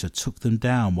decorator took them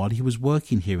down while he was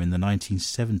working here in the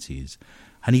 1970s,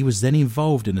 and he was then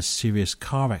involved in a serious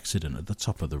car accident at the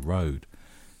top of the road.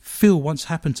 Phil once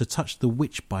happened to touch the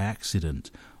witch by accident,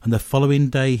 and the following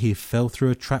day he fell through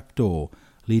a trapdoor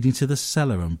leading to the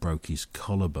cellar and broke his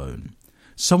collarbone.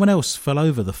 Someone else fell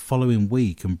over the following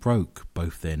week and broke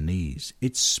both their knees.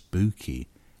 It's spooky.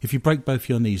 If you break both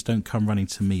your knees, don't come running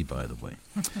to me, by the way."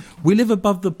 We live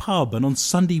above the pub, and on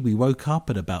Sunday we woke up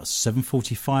at about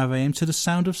 7:45 a.m. to the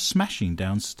sound of smashing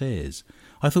downstairs.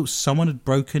 I thought someone had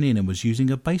broken in and was using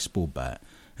a baseball bat,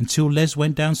 until Les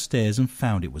went downstairs and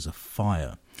found it was a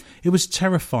fire. It was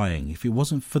terrifying. If it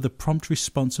wasn't for the prompt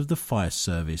response of the fire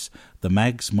service, the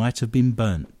mags might have been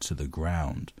burnt to the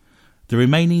ground. The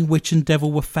remaining witch and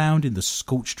devil were found in the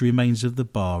scorched remains of the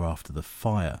bar after the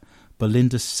fire.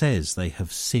 Belinda says they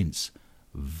have since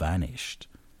vanished.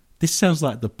 This sounds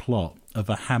like the plot of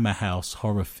a Hammer House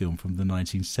horror film from the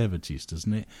 1970s,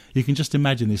 doesn't it? You can just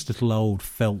imagine this little old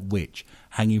felt witch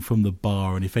hanging from the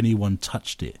bar, and if anyone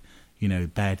touched it,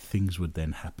 bad things would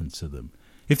then happen to them.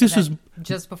 If this was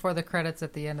just before the credits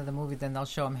at the end of the movie, then they'll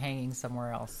show him hanging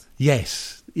somewhere else.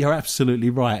 Yes, you're absolutely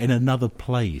right, in another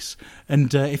place.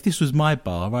 And if this was my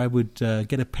bar, I would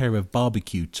get a pair of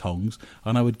barbecue tongs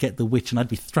and I would get the witch and I'd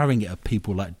be throwing it at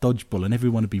people like dodgeball and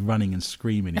everyone would be running and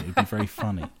screaming. It would be very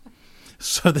funny.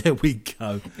 So there we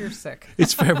go. You're sick.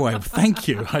 It's very well. Thank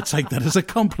you. I take that as a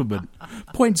compliment.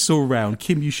 Points all round.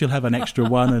 Kim, you shall have an extra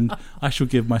 1 and I shall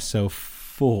give myself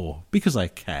 4 because I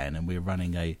can, and we're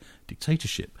running a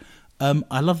dictatorship.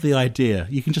 I love the idea.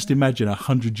 You can just imagine a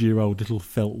 100-year-old little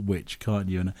felt witch, can't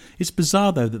you? And it's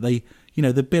bizarre, though, that they,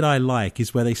 the bit I like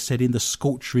is where they said in the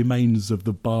scorched remains of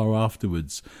the bar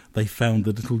afterwards, they found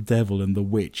the little devil and the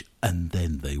witch, and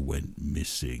then they went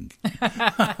missing.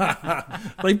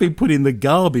 They've been put in the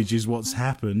garbage is what's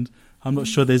happened. I'm not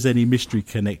sure there's any mystery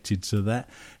connected to that.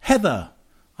 Heather,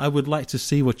 I would like to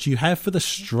see what you have for the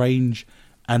strange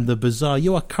and the bizarre.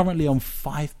 You are currently on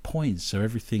 5 points, so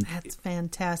everything That's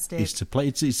fantastic. is to play.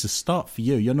 It's a start for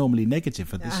you. You're normally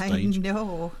negative at this stage. I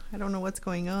know. I don't know what's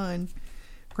going on.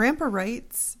 Grandpa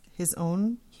writes his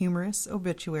own humorous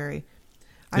obituary.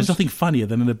 There's nothing funnier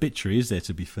than an obituary, is there,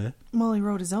 to be fair? Well, he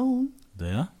wrote his own.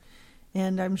 There.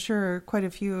 And I'm sure quite a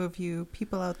few of you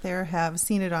people out there have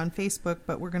seen it on Facebook,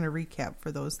 but we're going to recap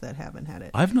for those that haven't had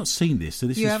it. I've not seen this, so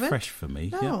this You is haven't? fresh for me.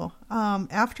 No. Yeah.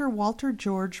 After Walter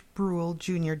George Brule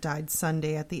Jr. died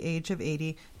Sunday at the age of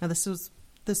 80. Now, this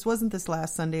wasn't this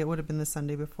last Sunday. It would have been the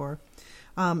Sunday before.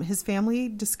 His family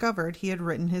discovered he had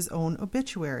written his own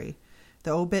obituary.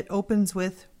 The obit opens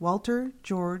with, Walter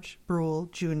George Brule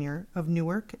Jr. of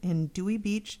Newark in Dewey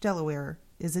Beach, Delaware,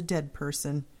 is a dead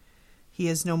person. He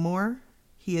is no more.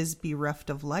 He is bereft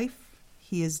of life.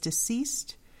 He is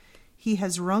deceased. He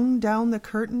has rung down the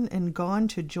curtain and gone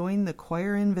to join the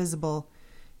choir invisible.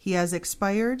 He has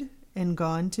expired and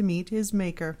gone to meet his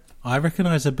maker. I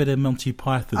recognise a bit of Monty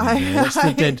Python in there. That's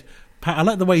the dead. I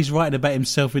like the way he's writing about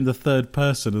himself in the third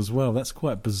person as well. That's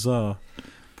quite bizarre.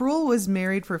 Brule was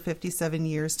married for 57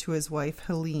 years to his wife,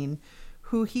 Helene,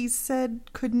 who he said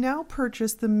could now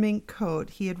purchase the mink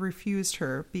coat he had refused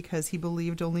her because he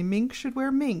believed only mink should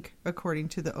wear mink, according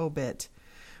to the obit.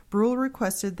 Brule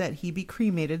requested that he be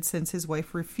cremated since his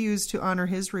wife refused to honor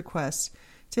his request.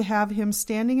 to have him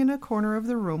standing in a corner of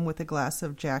the room with a glass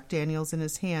of Jack Daniels in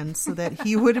his hand so that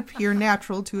he would appear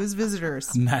natural to his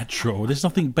visitors. Natural. There's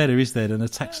nothing better, is there, than a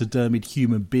taxidermied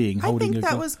human being holding a... I think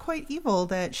that was quite evil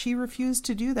that she refused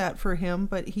to do that for him,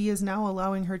 but he is now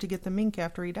allowing her to get the mink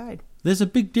after he died. There's a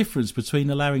big difference between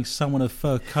allowing someone a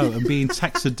fur coat and being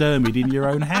taxidermied in your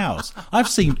own house. I've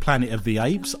seen Planet of the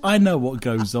Apes. I know what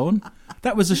goes on.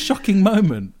 That was a shocking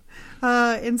moment.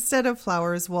 Instead of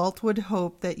flowers, Walt would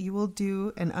hope that you will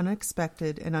do an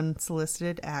unexpected and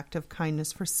unsolicited act of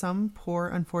kindness for some poor,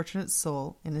 unfortunate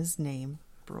soul in his name,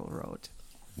 Burl wrote.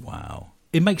 Wow.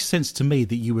 It makes sense to me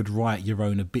that you would write your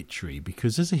own obituary,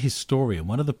 because as a historian,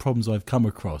 one of the problems I've come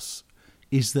across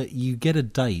is that you get a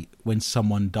date when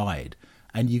someone died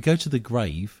and you go to the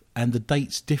grave and the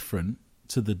date's different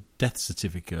to the death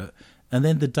certificate, and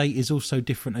then the date is also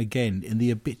different again in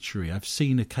the obituary. I've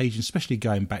seen occasions, especially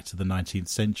going back to the 19th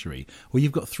century, where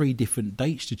you've got 3 different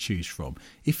dates to choose from.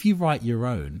 If you write your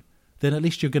own, then at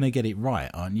least you're going to get it right,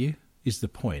 aren't you? Is the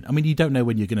point. I mean, you don't know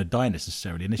when you're going to die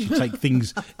necessarily unless you take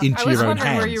things into your own hands. I was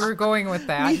wondering where you were going with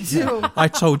that. Me too. I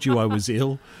told you I was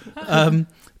ill.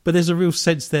 But there's a real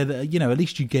sense there that, at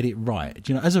least you get it right.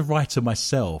 As a writer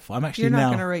myself, I'm actually You're not now...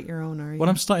 going to write your own, are you? Well,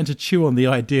 I'm starting to chew on the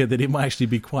idea that it might actually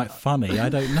be quite funny. I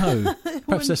don't know.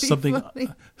 Perhaps that's something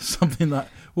like...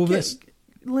 Well, let's...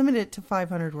 Limit it to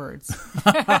 500 words.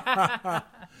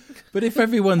 But if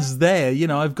everyone's there,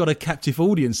 I've got a captive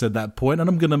audience at that point, and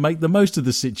I'm going to make the most of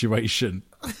the situation.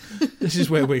 This is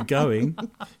where we're going.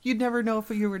 You'd never know if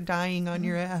you were dying on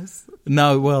your ass.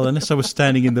 No, well, unless I was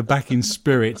standing in the back in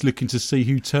spirit looking to see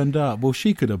who turned up. Well,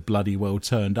 she could have bloody well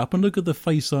turned up, and look at the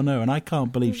face on her, and I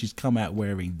can't believe she's come out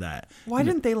wearing that. Why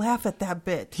didn't they laugh at that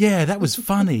bit? Yeah, that was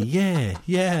funny.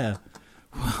 Yeah.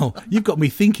 Well, you've got me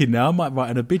thinking now. I might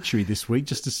write an obituary this week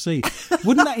just to see.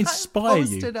 Wouldn't that inspire you?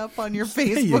 Post it up on your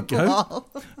Facebook wall.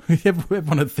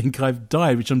 Everyone would think I've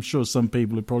died, which I'm sure some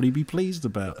people would probably be pleased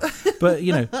about. But,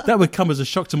 that would come as a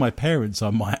shock to my parents, I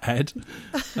might add.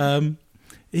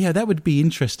 Yeah, that would be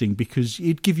interesting because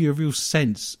it'd give you a real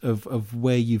sense of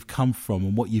where you've come from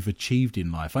and what you've achieved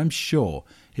in life. I'm sure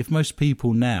if most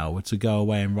people now were to go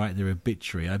away and write their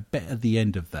obituary, I bet at the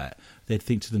end of that, they'd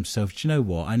think to themselves, do you know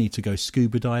what? I need to go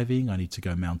scuba diving. I need to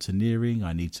go mountaineering.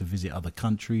 I need to visit other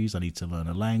countries. I need to learn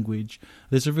a language.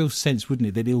 There's a real sense, wouldn't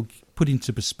it, that it'll put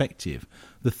into perspective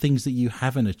the things that you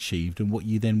haven't achieved and what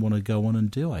you then want to go on and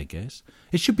do, I guess.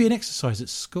 It should be an exercise at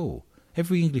school.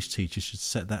 Every English teacher should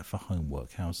set that for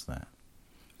homework. How's that?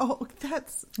 Oh,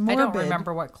 that's morbid. I don't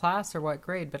remember what class or what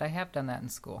grade, but I have done that in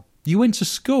school. You went to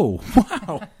school?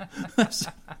 Wow.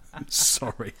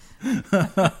 Sorry.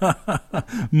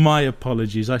 My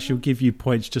apologies. I shall give you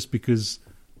points just because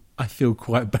I feel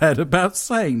quite bad about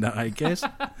saying that, I guess.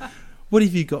 What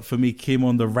have you got for me, Kim,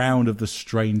 on the round of the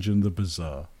strange and the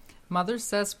bizarre? Mother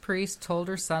says priest told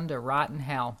her son to rot in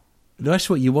hell.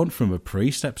 That's what you want from a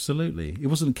priest, absolutely. He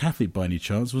wasn't Catholic by any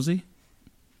chance, was he?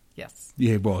 Yes.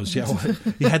 Yeah, he was. Yeah,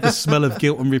 he had the smell of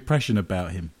guilt and repression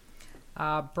about him.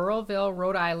 Burrillville,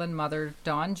 Rhode Island mother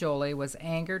Dawn Jolie was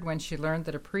angered when she learned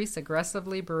that a priest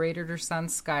aggressively berated her son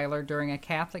Skylar during a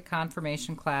Catholic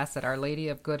confirmation class at Our Lady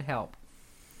of Good Help.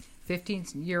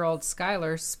 15-year-old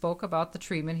Skylar spoke about the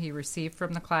treatment he received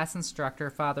from the class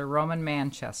instructor, Father Roman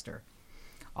Manchester.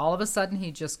 All of a sudden,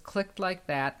 he just clicked like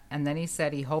that, and then he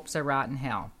said he hopes I rot in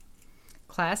hell.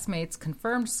 Classmates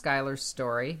confirmed Skylar's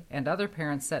story, and other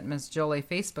parents sent Ms. Jolie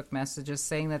Facebook messages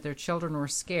saying that their children were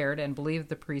scared and believed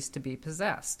the priest to be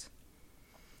possessed.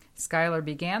 Skylar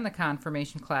began the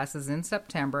confirmation classes in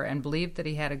September and believed that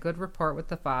he had a good rapport with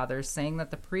the fathers, saying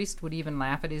that the priest would even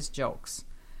laugh at his jokes.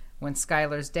 When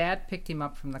Skylar's dad picked him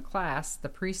up from the class, the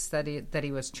priest said that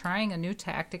he was trying a new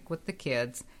tactic with the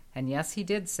kids, and yes, he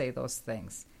did say those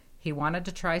things. He wanted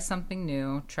to try something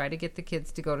new, try to get the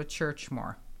kids to go to church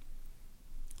more.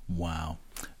 Wow.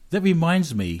 That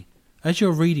reminds me, as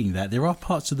you're reading that, there are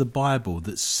parts of the Bible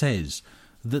that says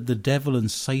that the devil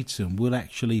and Satan will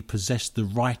actually possess the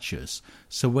righteous.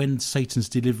 So when Satan's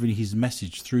delivering his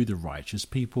message through the righteous,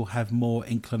 people have more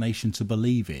inclination to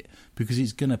believe it because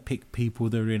it's going to pick people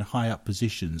that are in high up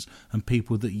positions and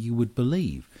people that you would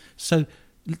believe. So,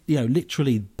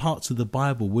 literally parts of the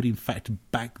Bible would in fact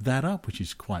back that up, which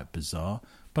is quite bizarre.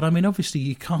 But I mean, obviously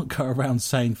you can't go around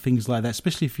saying things like that,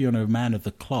 especially if you're a man of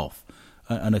the cloth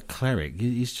and a cleric.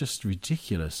 It's just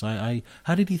ridiculous.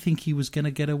 How did he think he was going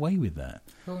to get away with that?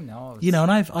 Who knows?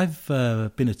 And I've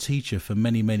been a teacher for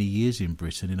many, many years in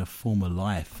Britain in a former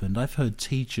life, and I've heard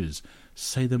teachers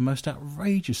say the most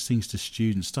outrageous things to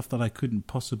students, stuff that I couldn't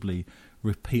possibly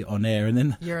repeat on air. And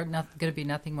then you're going to be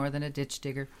nothing more than a ditch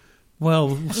digger.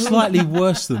 Well, slightly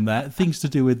worse than that. Things to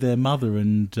do with their mother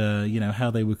and,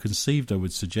 how they were conceived, I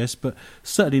would suggest. But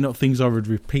certainly not things I would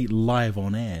repeat live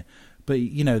on air. But,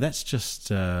 that's just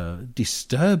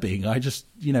disturbing.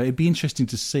 It'd be interesting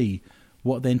to see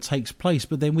what then takes place.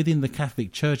 But then within the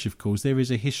Catholic Church, of course, there is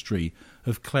a history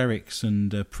of clerics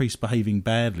and priests behaving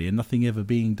badly and nothing ever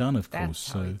being done, of course.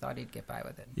 That's how he thought he'd get by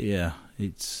with it. Yeah,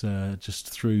 it's just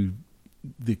through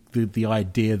the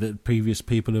idea that previous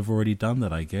people have already done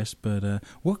that, I guess. But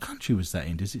what country was that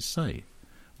in? Does it say?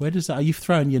 Where does that? You've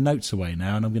thrown your notes away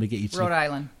now, and I'm going to get you to Rhode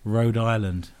Island. Rhode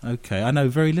Island. Okay, I know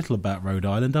very little about Rhode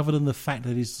Island, other than the fact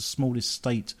that it's the smallest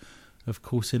state, of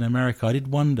course, in America. I did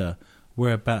wonder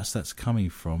whereabouts that's coming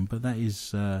from, but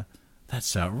that's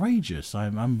outrageous.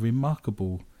 I'm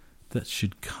remarkable. That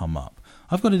should come up.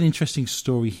 I've got an interesting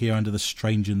story here under the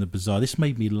strange and the bizarre. This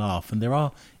made me laugh, and there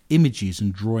are images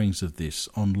and drawings of this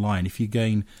online. If you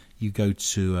go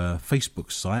to our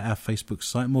Facebook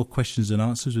site, More Questions and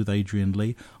Answers with Adrian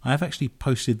Lee. I have actually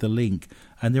posted the link,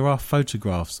 and there are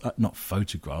photographs,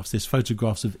 there's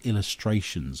photographs of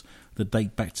illustrations that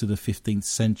date back to the 15th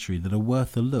century that are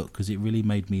worth a look because it really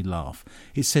made me laugh.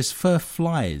 It says Fur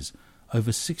Flies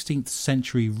over 16th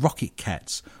century rocket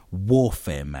cats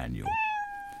warfare manual.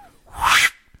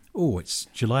 Oh, it's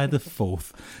July the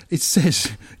 4th. It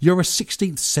says, you're a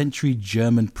 16th century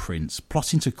German prince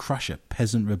plotting to crush a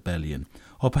peasant rebellion.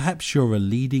 Or perhaps you're a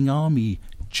leading army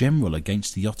general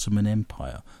against the Ottoman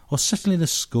Empire. Or settling a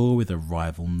score with a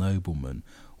rival nobleman.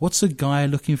 What's a guy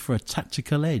looking for a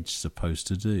tactical edge supposed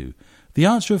to do? The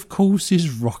answer, of course,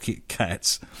 is rocket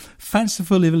cats.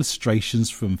 Fanciful illustrations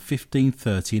from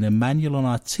 1530 in a manual on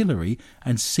artillery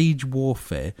and siege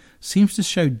warfare seems to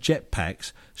show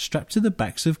jetpacks strapped to the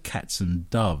backs of cats and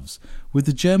doves, with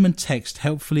the German text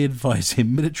helpfully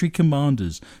advising military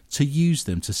commanders to use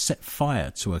them to set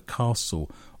fire to a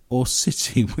castle or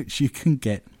city which you can't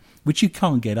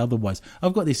get otherwise.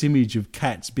 I've got this image of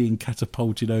cats being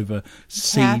catapulted over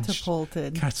siege.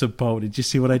 Catapulted. Do you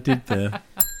see what I did there?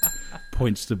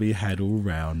 Points to be had all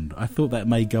round. I thought that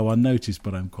may go unnoticed,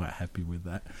 but I'm quite happy with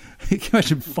that. You can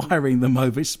imagine firing them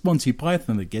over. It's Monty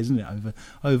Python again, isn't it?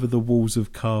 Over the walls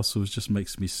of castles. Just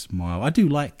makes me smile. I do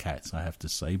like cats, I have to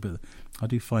say, but I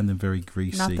do find them very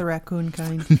greasy. Not the raccoon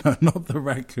kind. No, not the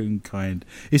raccoon kind.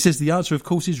 It says the answer, of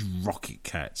course, is rocket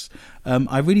cats.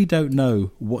 I really don't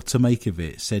know what to make of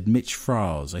it, said Mitch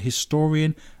Fraz, a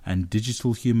historian and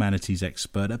digital humanities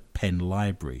expert at Penn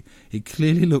Library. It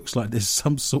clearly looks like there's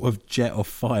some sort of jet of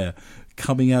fire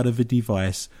coming out of a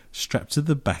device strapped to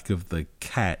the back of the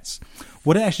cats.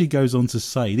 What it actually goes on to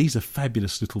say, these are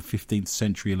fabulous little 15th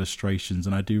century illustrations,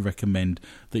 and I do recommend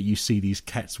that you see these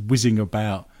cats whizzing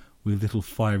about with little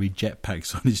fiery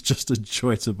jetpacks on. It's just a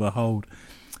joy to behold.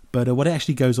 But what it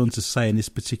actually goes on to say in this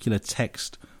particular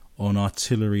text on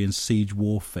artillery and siege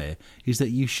warfare is that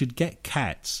you should get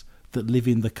cats that live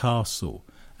in the castle,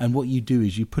 and what you do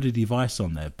is you put a device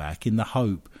on their back in the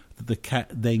hope that the cat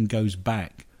then goes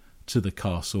back to the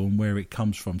castle and where it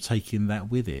comes from, taking that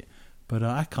with it. But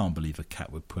I can't believe a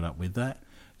cat would put up with that.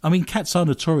 I mean, cats are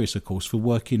notorious, of course, for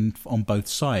working on both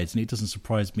sides, and it doesn't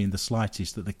surprise me in the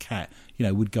slightest that the cat,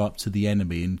 would go up to the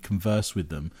enemy and converse with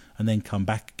them and then come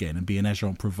back again and be an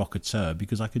agent provocateur,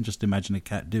 because I can just imagine a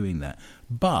cat doing that.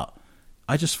 But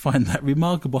I just find that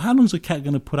remarkable. How long is a cat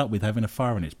going to put up with having a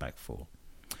fire on its back for?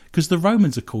 Because the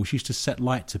Romans, of course, used to set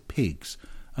light to pigs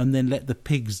and then let the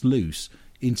pigs loose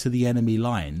into the enemy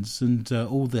lines, and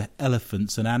all the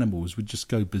elephants and animals would just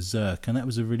go berserk, and that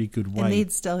was a really good way. And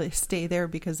they'd still stay there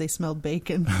because they smelled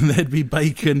bacon. And there'd be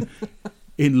bacon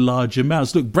in large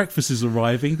amounts. Look, breakfast is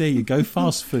arriving. There you go,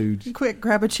 fast food. Quick,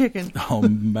 grab a chicken. Oh,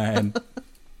 man.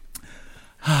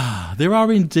 There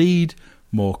are indeed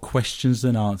more questions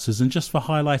than answers, and just for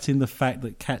highlighting the fact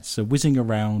that cats are whizzing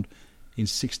around in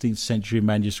 16th century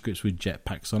manuscripts with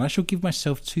jetpacks on, I shall give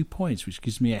myself 2 points, which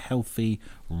gives me a healthy,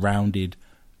 rounded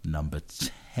number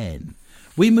 10.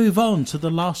 We move on to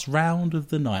the last round of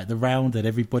the night, the round that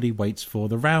everybody waits for,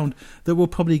 the round that will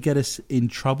probably get us in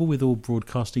trouble with all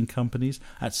broadcasting companies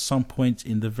at some point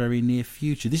in the very near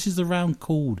future. This is the round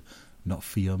called Not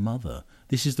For Your Mother.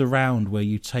 This is the round where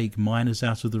you take minors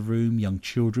out of the room, young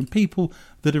children, people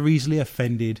that are easily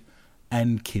offended,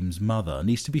 and Kim's mother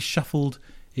needs to be shuffled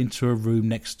into a room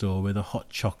next door with a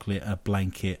hot chocolate, a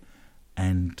blanket,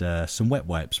 and some wet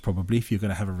wipes, probably, if you're going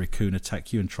to have a raccoon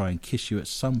attack you and try and kiss you at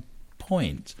some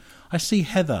point. I see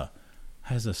Heather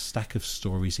has a stack of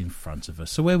stories in front of her.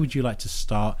 So where would you like to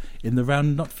start in the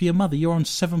round Not For Your Mother? You're on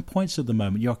 7 points at the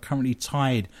moment. You're currently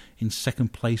tied in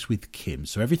second place with Kim.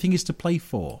 So everything is to play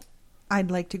for. I'd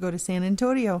like to go to San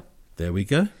Antonio. There we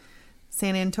go.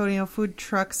 San Antonio food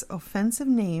truck's offensive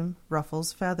name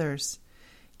ruffles feathers.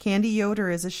 Candy Yoder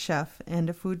is a chef and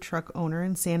a food truck owner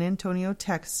in San Antonio,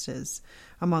 Texas.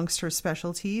 Amongst her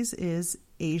specialties is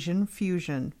Asian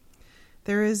fusion.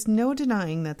 There is no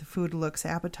denying that the food looks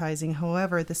appetizing.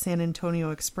 However, the San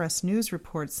Antonio Express News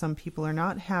reports some people are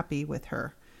not happy with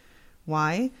her.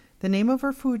 Why? The name of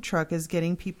her food truck is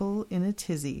getting people in a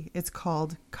tizzy. It's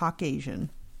called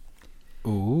Caucasian.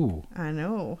 Ooh. I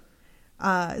know.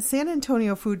 San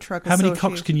Antonio Food Truck How many Association.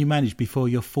 cocks can you manage before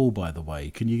you're full, by the way?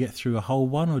 Can you get through a whole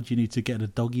one, or do you need to get a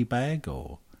doggy bag,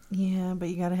 or... Yeah, but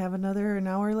you got to have another an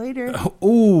hour later.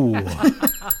 Ooh.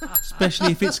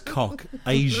 Especially if it's cock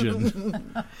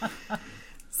Asian.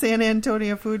 San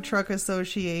Antonio Food Truck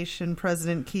Association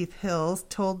President Keith Hill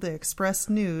told the Express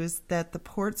News that the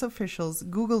port's officials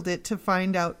Googled it to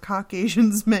find out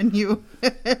Caucasian's menu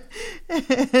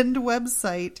and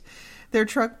website. Their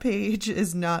truck page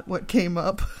is not what came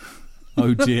up.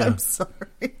 Oh, dear. I'm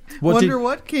sorry.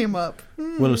 What came up.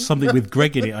 Well, it's something with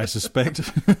Greg in it, I suspect.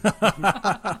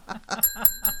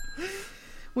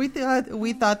 We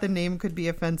thought the name could be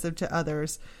offensive to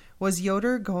others. Was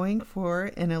Yoder going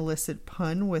for an illicit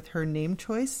pun with her name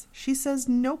choice? She says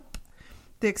nope.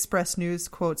 The Express News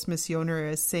quotes Miss Yoder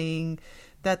as saying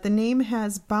that the name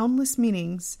has boundless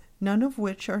meanings, none of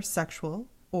which are sexual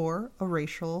or a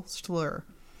racial slur.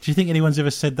 Do you think anyone's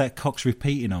ever said that cock's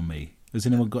repeating on me? Has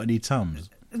anyone got any tums?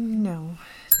 No,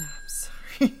 I'm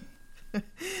sorry.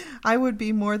 I would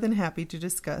be more than happy to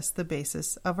discuss the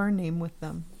basis of our name with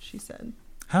them, she said.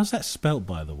 How's that spelt,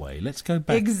 by the way? Let's go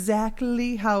back.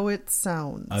 Exactly how it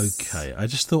sounds. Okay, I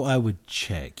just thought I would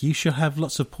check. You should have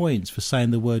lots of points for saying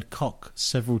the word cock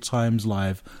several times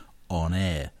live on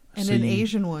air. And an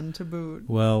Asian one to boot.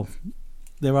 Well,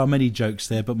 there are many jokes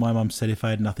there, but my mum said if I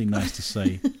had nothing nice to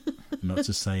say, not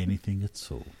to say anything at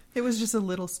all. It was just a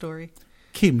little story.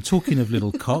 Kim, talking of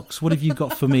little cocks, what have you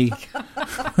got for me?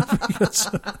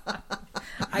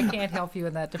 I can't help you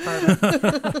in that department.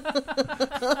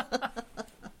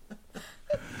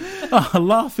 Oh,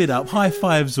 laugh it up. High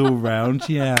fives all round.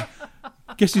 Yeah.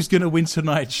 Guess who's going to win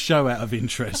tonight's show out of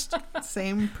interest?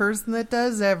 Same person that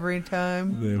does every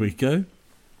time. There we go.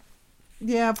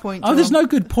 Yeah, point. Oh, there's no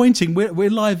good pointing. We're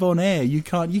live on air. You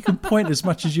can point as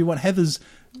much as you want. Heather's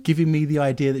giving me the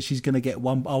idea that she's going to get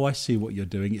one. Oh, I see what you're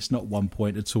doing. It's not 1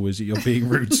 point at all, is it? You're being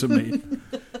rude to me.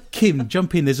 Kim,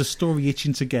 jump in. There's a story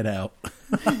itching to get out.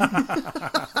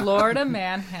 Florida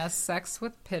man has sex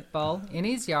with pit bull in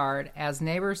his yard as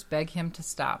neighbors beg him to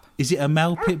stop. Is it a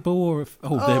male pit bull or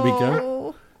there we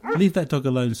go. Leave that dog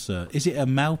alone, sir. Is it a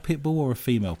male pit bull or a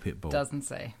female pit bull? Doesn't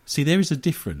say. See, there is a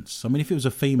difference. I mean, if it was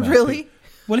a female... Really?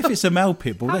 Well, if it's a male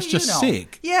pit bull, that's just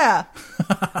sick. Yeah.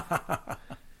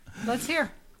 Let's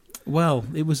hear. Well,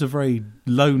 it was a very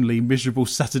lonely, miserable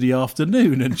Saturday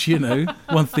afternoon, and,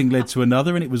 one thing led to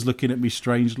another, and it was looking at me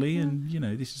strangely, and,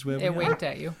 this is where we are. It winked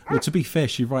at you. Well, to be fair,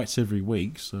 she writes every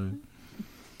week, so...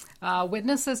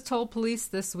 Witnesses told police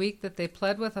this week that they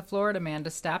pled with a Florida man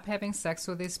to stop having sex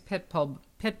with his pit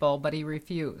bull, but he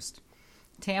refused.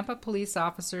 Tampa police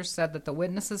officers said that the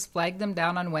witnesses flagged them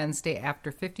down on Wednesday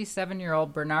after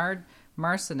 57-year-old Bernard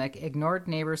Marcinek ignored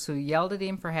neighbors who yelled at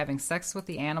him for having sex with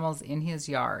the animals in his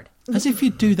yard. As if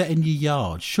you'd do that in your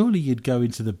yard. Surely you'd go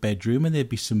into the bedroom and there'd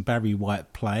be some Barry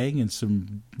White playing and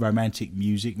some romantic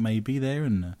music maybe there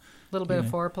and... A little bit of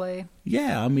foreplay.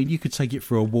 Yeah, I mean, you could take it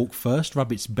for a walk first,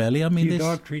 rub its belly. I mean, a few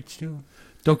dog treats too.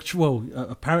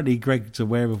 Apparently Greg's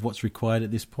aware of what's required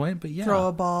at this point, but yeah. Throw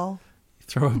a ball,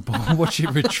 watch it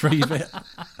retrieve it.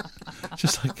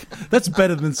 Just like that's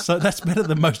better than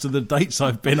most of the dates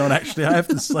I've been on. Actually, I have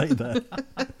to say that.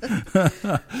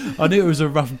 I knew it was a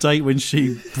rough date when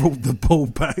she brought the ball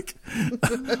back.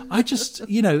 I just,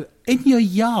 in your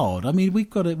yard. I mean, we've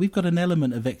got an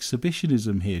element of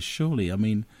exhibitionism here. Surely, I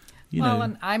mean.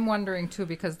 And I'm wondering, too,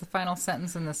 because the final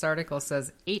sentence in this article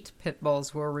says 8 pit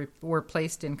bulls were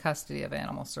placed in custody of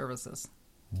animal services.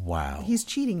 Wow. He's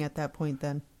cheating at that point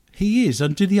then. He is.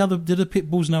 And do the pit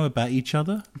bulls know about each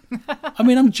other? I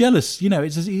mean, I'm jealous.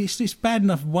 It's bad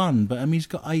enough one, but I mean, he's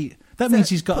got 8. That means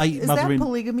he's got 8 Is that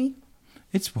polygamy?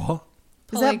 It's what?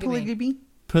 Is that polygamy?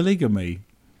 Polygamy.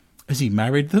 Has he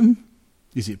married them?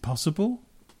 Is it possible?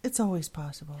 It's always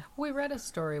possible. We read a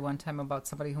story one time about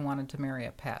somebody who wanted to marry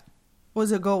a pet.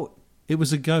 Was a goat. It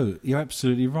was a goat. You're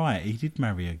absolutely right. He did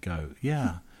marry a goat.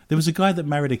 Yeah. There was a guy that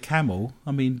married a camel.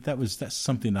 I mean, that's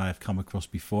something I have come across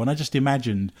before. And I just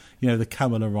imagined, the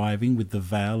camel arriving with the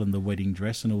veil and the wedding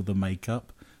dress and all the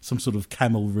makeup. Some sort of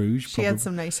camel rouge. She had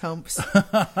some nice humps.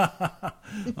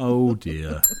 Oh,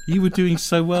 dear. You were doing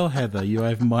so well, Heather. You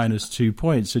have -2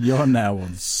 points and you're now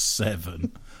on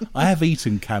 7. I have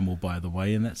eaten camel, by the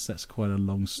way, and that's quite a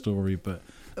long story. But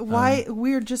why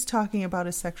we're just talking about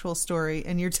a sexual story,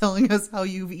 and you're telling us how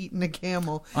you've eaten a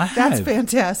camel? I have. That's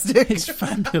fantastic. It's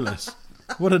fabulous.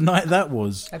 What a night that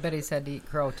was. I bet he said to eat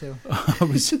crow too.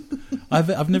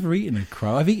 I've never eaten a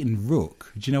crow. I've eaten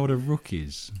rook. Do you know what a rook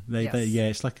is?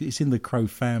 Yes. It's in the crow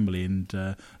family, and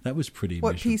that was pretty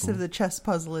What miserable. piece of the chess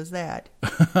puzzle is that?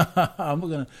 I'm not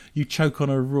gonna. You choke on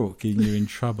a rook, and you're in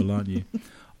trouble, aren't you?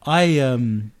 I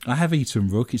have eaten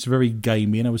rook. It's very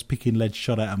gamey, and I was picking lead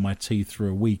shot out of my teeth for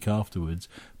a week afterwards.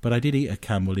 But I did eat a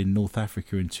camel in North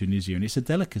Africa and Tunisia, and it's a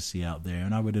delicacy out there.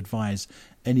 And I would advise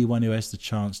anyone who has the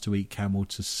chance to eat camel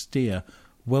to steer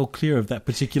well clear of that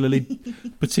particular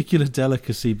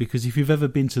delicacy, because if you've ever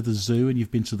been to the zoo and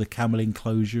you've been to the camel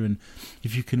enclosure, and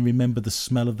if you can remember the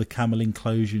smell of the camel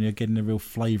enclosure and you're getting a real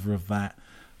flavour of that,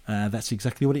 that's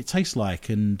exactly what it tastes like.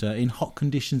 And in hot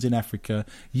conditions in Africa,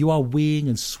 you are weeing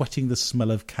and sweating the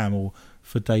smell of camel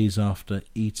for days after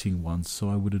eating one. So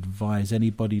I would advise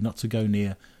anybody not to go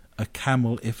near a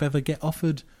camel. If ever get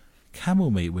offered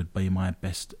camel meat, would be my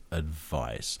best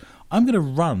advice. I'm going to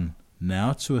run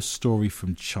now to a story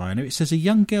from China. It says a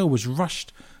young girl was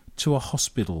rushed to a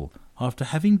hospital after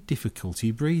having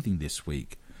difficulty breathing this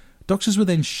week. Doctors were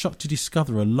then shocked to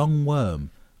discover a long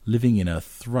worm living in her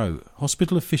throat.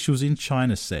 Hospital officials in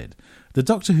China said. The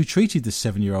doctor who treated the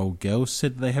 7-year-old girl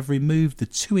said they have removed the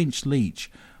 2-inch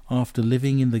leech after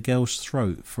living in the girl's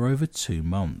throat for over 2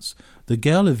 months. The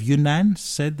girl of Yunnan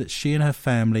said that she and her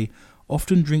family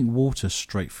often drink water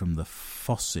straight from the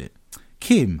faucet.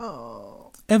 Kim,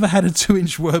 ever had a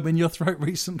 2-inch worm in your throat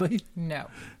recently? No.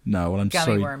 No, well, I'm Gummy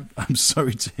sorry. worm. I'm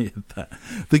sorry to hear that.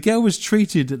 The girl was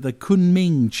treated at the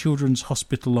Kunming Children's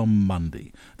Hospital on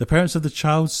Monday. The parents of the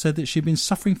child said that she'd been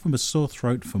suffering from a sore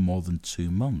throat for more than 2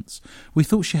 months. We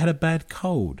thought she had a bad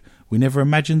cold. We never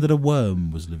imagined that a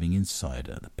worm was living inside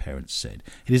her, the parents said.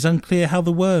 It is unclear how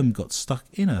the worm got stuck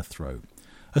in her throat.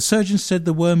 A surgeon said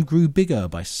the worm grew bigger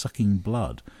by sucking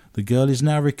blood. The girl is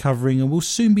now recovering and will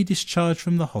soon be discharged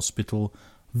from the hospital.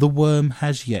 The worm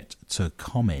has yet to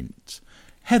comment.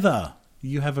 Heather,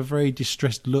 you have a very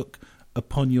distressed look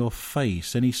upon your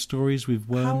face. Any stories with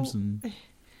worms?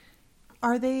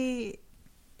 How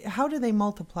do they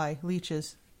multiply,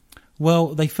 leeches? Well,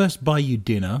 they first buy you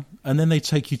dinner, and then they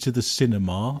take you to the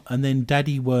cinema, and then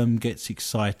Daddy Worm gets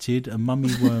excited, and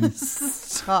Mummy Worm...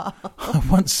 Stop.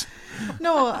 Once...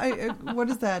 No, what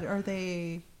is that? Are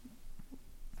they...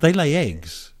 They lay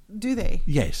eggs. Do they?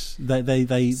 Yes.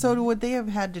 They. So would they have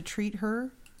had to treat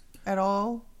her at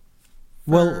all?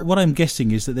 Well, what I'm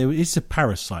guessing is that it's a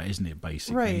parasite, isn't it,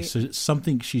 basically? Right. So it's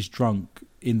something she's drunk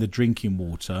in the drinking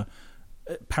water,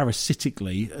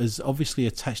 parasitically, has obviously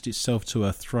attached itself to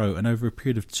her throat, and over a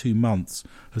period of 2 months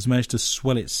has managed to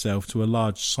swell itself to a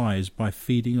large size by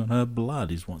feeding on her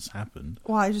blood, is what's happened.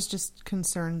 Well, I was just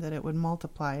concerned that it would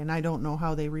multiply, and I don't know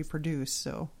how they reproduce,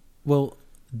 so... Well...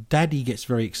 Daddy gets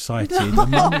very excited.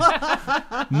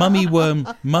 Mummy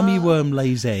worm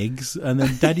lays eggs, and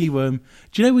then Daddy worm.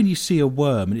 Do you know when you see a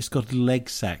worm and it's got a leg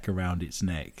sack around its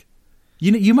neck?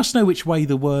 You must know which way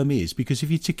the worm is, because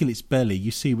if you tickle its belly, you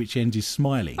see which end is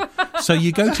smiling. So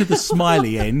you go to the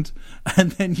smiley end,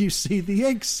 and then you see the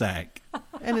egg sack,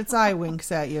 and its eye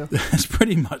winks at you. That's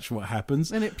pretty much what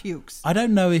happens. And it pukes. I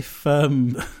don't know if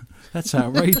that's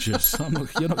outrageous.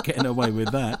 You're not getting away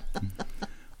with that.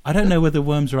 I don't know whether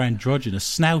worms are androgynous.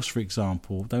 Snails, for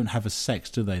example, don't have a sex,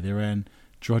 do they? They're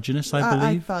androgynous, I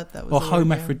believe. I thought that was... Or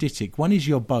hermaphroditic. One is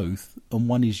you're both, and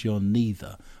one is you're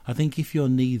neither. I think if you're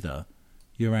neither,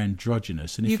 you're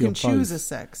androgynous. And if you you're can choose both, a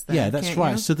sex, then, yeah, that's can't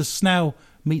right. you? So the snail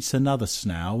meets another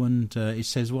snail, and it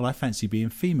says, well, I fancy being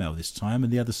female this time.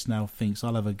 And the other snail thinks,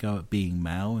 I'll have a go at being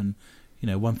male. And,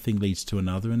 one thing leads to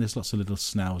another, and there's lots of little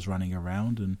snails running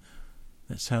around, and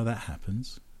that's how that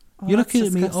happens. Oh, you're looking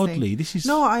at me disgusting. oddly. This is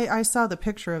No, I saw the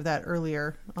picture of that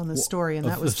earlier on the story, and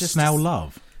that was just... snail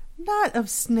love. Not of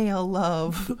snail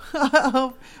love,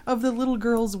 of the little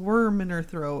girl's worm in her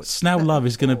throat. Snail love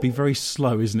is going to be very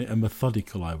slow, isn't it? And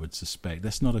methodical, I would suspect.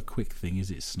 That's not a quick thing,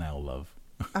 is it, snail love?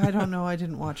 I don't know. I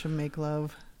didn't watch them make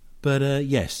love. But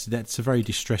yes, that's very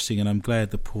distressing, and I'm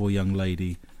glad the poor young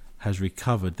lady has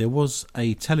recovered. There was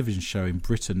a television show in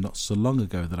Britain not so long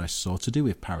ago that I saw to do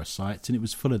with parasites, and it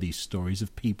was full of these stories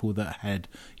of people that had,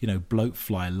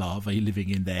 bloatfly larvae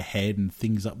living in their head and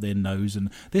things up their nose.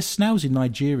 And there's snails in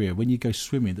Nigeria, when you go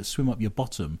swimming, that swim up your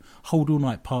bottom, hold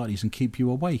all-night parties and keep you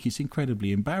awake. It's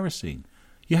incredibly embarrassing.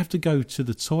 You have to go to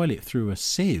the toilet through a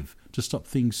sieve to stop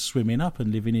things swimming up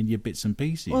and living in your bits and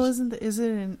pieces. Well, is it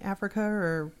in Africa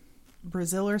or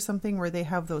Brazil or something where they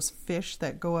have those fish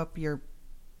that go up your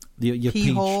your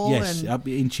pee hole, yes, and up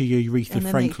into your Aretha and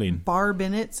then Franklin. They barb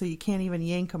in it, so you can't even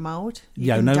yank them out.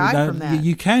 Yeah, can die from that.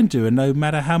 You can do, and no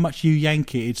matter how much you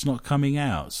yank it, it's not coming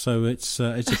out. So it's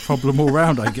a problem all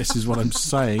round, I guess, is what I'm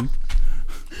saying.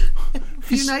 A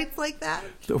few nights like that.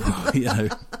 Well, you know,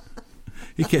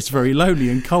 it gets very lonely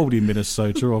and cold in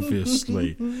Minnesota.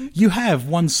 Obviously, you have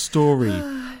one story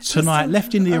tonight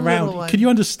left in the round. Can you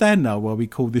understand now why we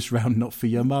call this round "Not for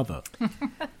Your Mother"?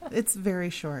 It's very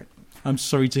short. I'm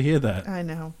sorry to hear that. I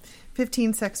know.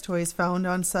 15 sex toys found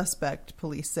on suspect,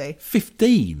 police say.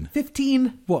 15?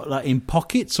 15. What, like in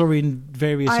pockets or in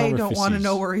various orifices? I don't want to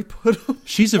know where he put them.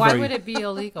 Why would it be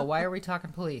illegal? Why are we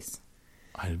talking police?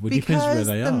 It depends where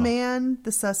they are. Because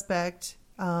the suspect,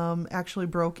 actually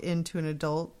broke into an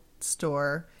adult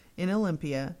store in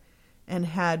Olympia and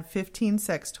had 15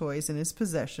 sex toys in his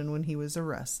possession when he was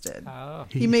arrested. Oh.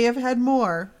 He may have had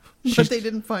more, but they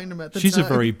didn't find him at the time. She's a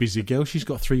very busy girl. She's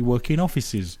got 3 working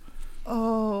offices.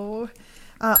 Oh.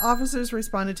 Officers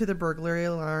responded to the burglary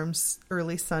alarms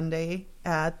early Sunday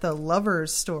at the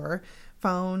Lovers store. They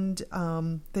found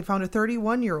a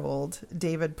 31-year-old,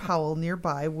 David Powell,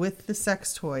 nearby with the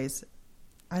sex toys.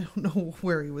 I don't know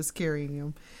where he was carrying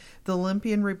them. The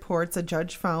Olympian reports a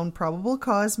judge found probable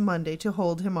cause Monday to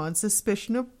hold him on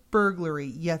suspicion of burglary.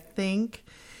 You think?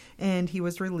 And he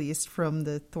was released from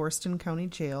the Thurston County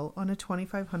Jail on a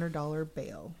 $2,500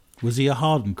 bail. Was he a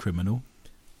hardened criminal?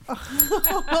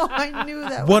 Oh, I knew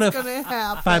that was going to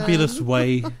happen. What a fabulous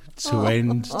way to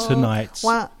end tonight's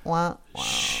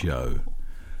show.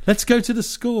 Let's go to the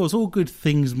scores. All good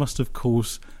things must, of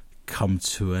course, come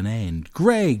to an end.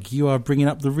 Greg, you are bringing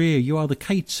up the rear. You are the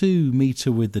K2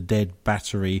 meter with the dead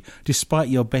battery, despite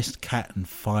your best cat and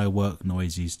firework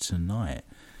noises tonight.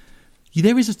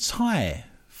 There is a tie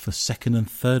for second and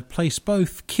third place.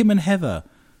 Both Kim and Heather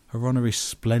are on a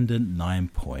resplendent 9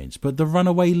 points. But the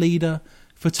runaway leader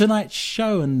for tonight's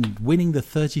show and winning the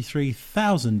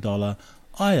 $33,000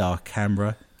 IR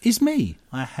camera is me.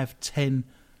 I have 10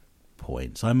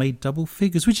 points. I made double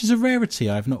figures, which is a rarity.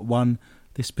 I have not won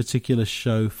this particular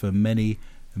show for many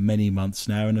months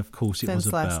now, and of course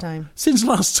since last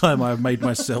time I've made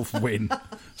myself win.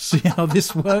 See how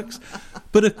this works?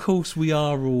 But of course we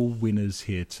are all winners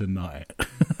here tonight.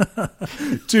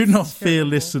 Do not fear,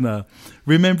 listener.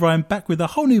 Remember, I'm back with a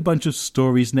whole new bunch of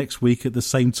stories next week at the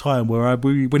same time, where I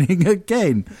will be winning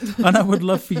again, and I would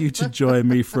love for you to join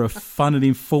me for a fun and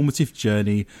informative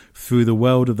journey through the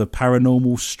world of the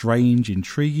paranormal, strange,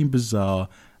 intriguing, bizarre,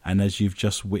 and, as you've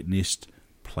just witnessed,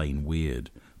 plain weird.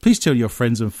 Please tell your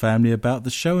friends and family about the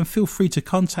show, and feel free to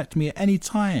contact me at any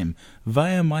time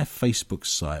via my Facebook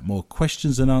site, More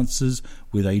Questions and Answers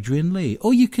with Adrian Lee,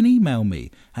 or you can email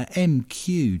me at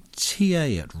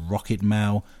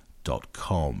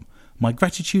mqta@rocketmail.com. My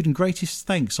gratitude and greatest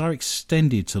thanks are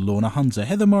extended to Lorna Hunter,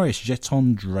 Heather Morris,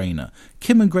 Jeton Drainer,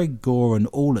 Kim and Greg Gore, and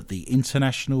all at the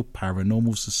International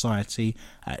Paranormal Society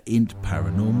at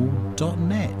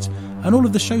intparanormal.net, and all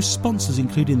of the show's sponsors,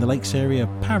 including the Lakes Area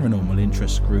Paranormal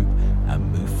Interest Group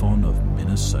and MUFON of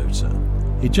Minnesota.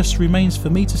 It just remains for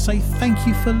me to say thank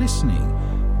you for listening,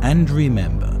 and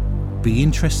remember, be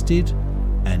interested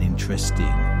and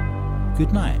interesting.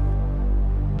 Good night.